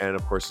 And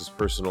of course, his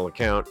personal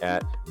account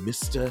at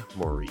Mr.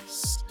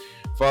 Maurice.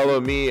 Follow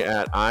me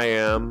at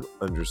 @Iam_Steve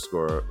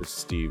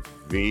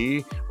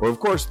V. Or of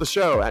course, the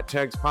show at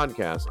Tags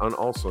Podcast on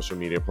all social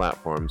media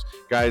platforms.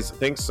 Guys,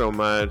 thanks so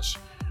much.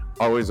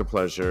 Always a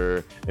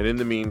pleasure. And in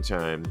the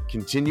meantime,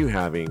 continue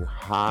having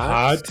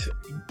hot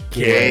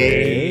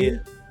gay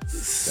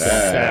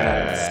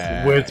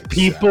sex with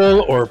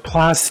people or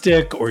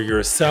plastic or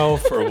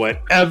yourself or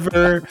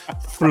whatever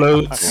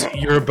floats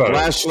your boat.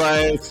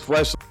 Flashlights.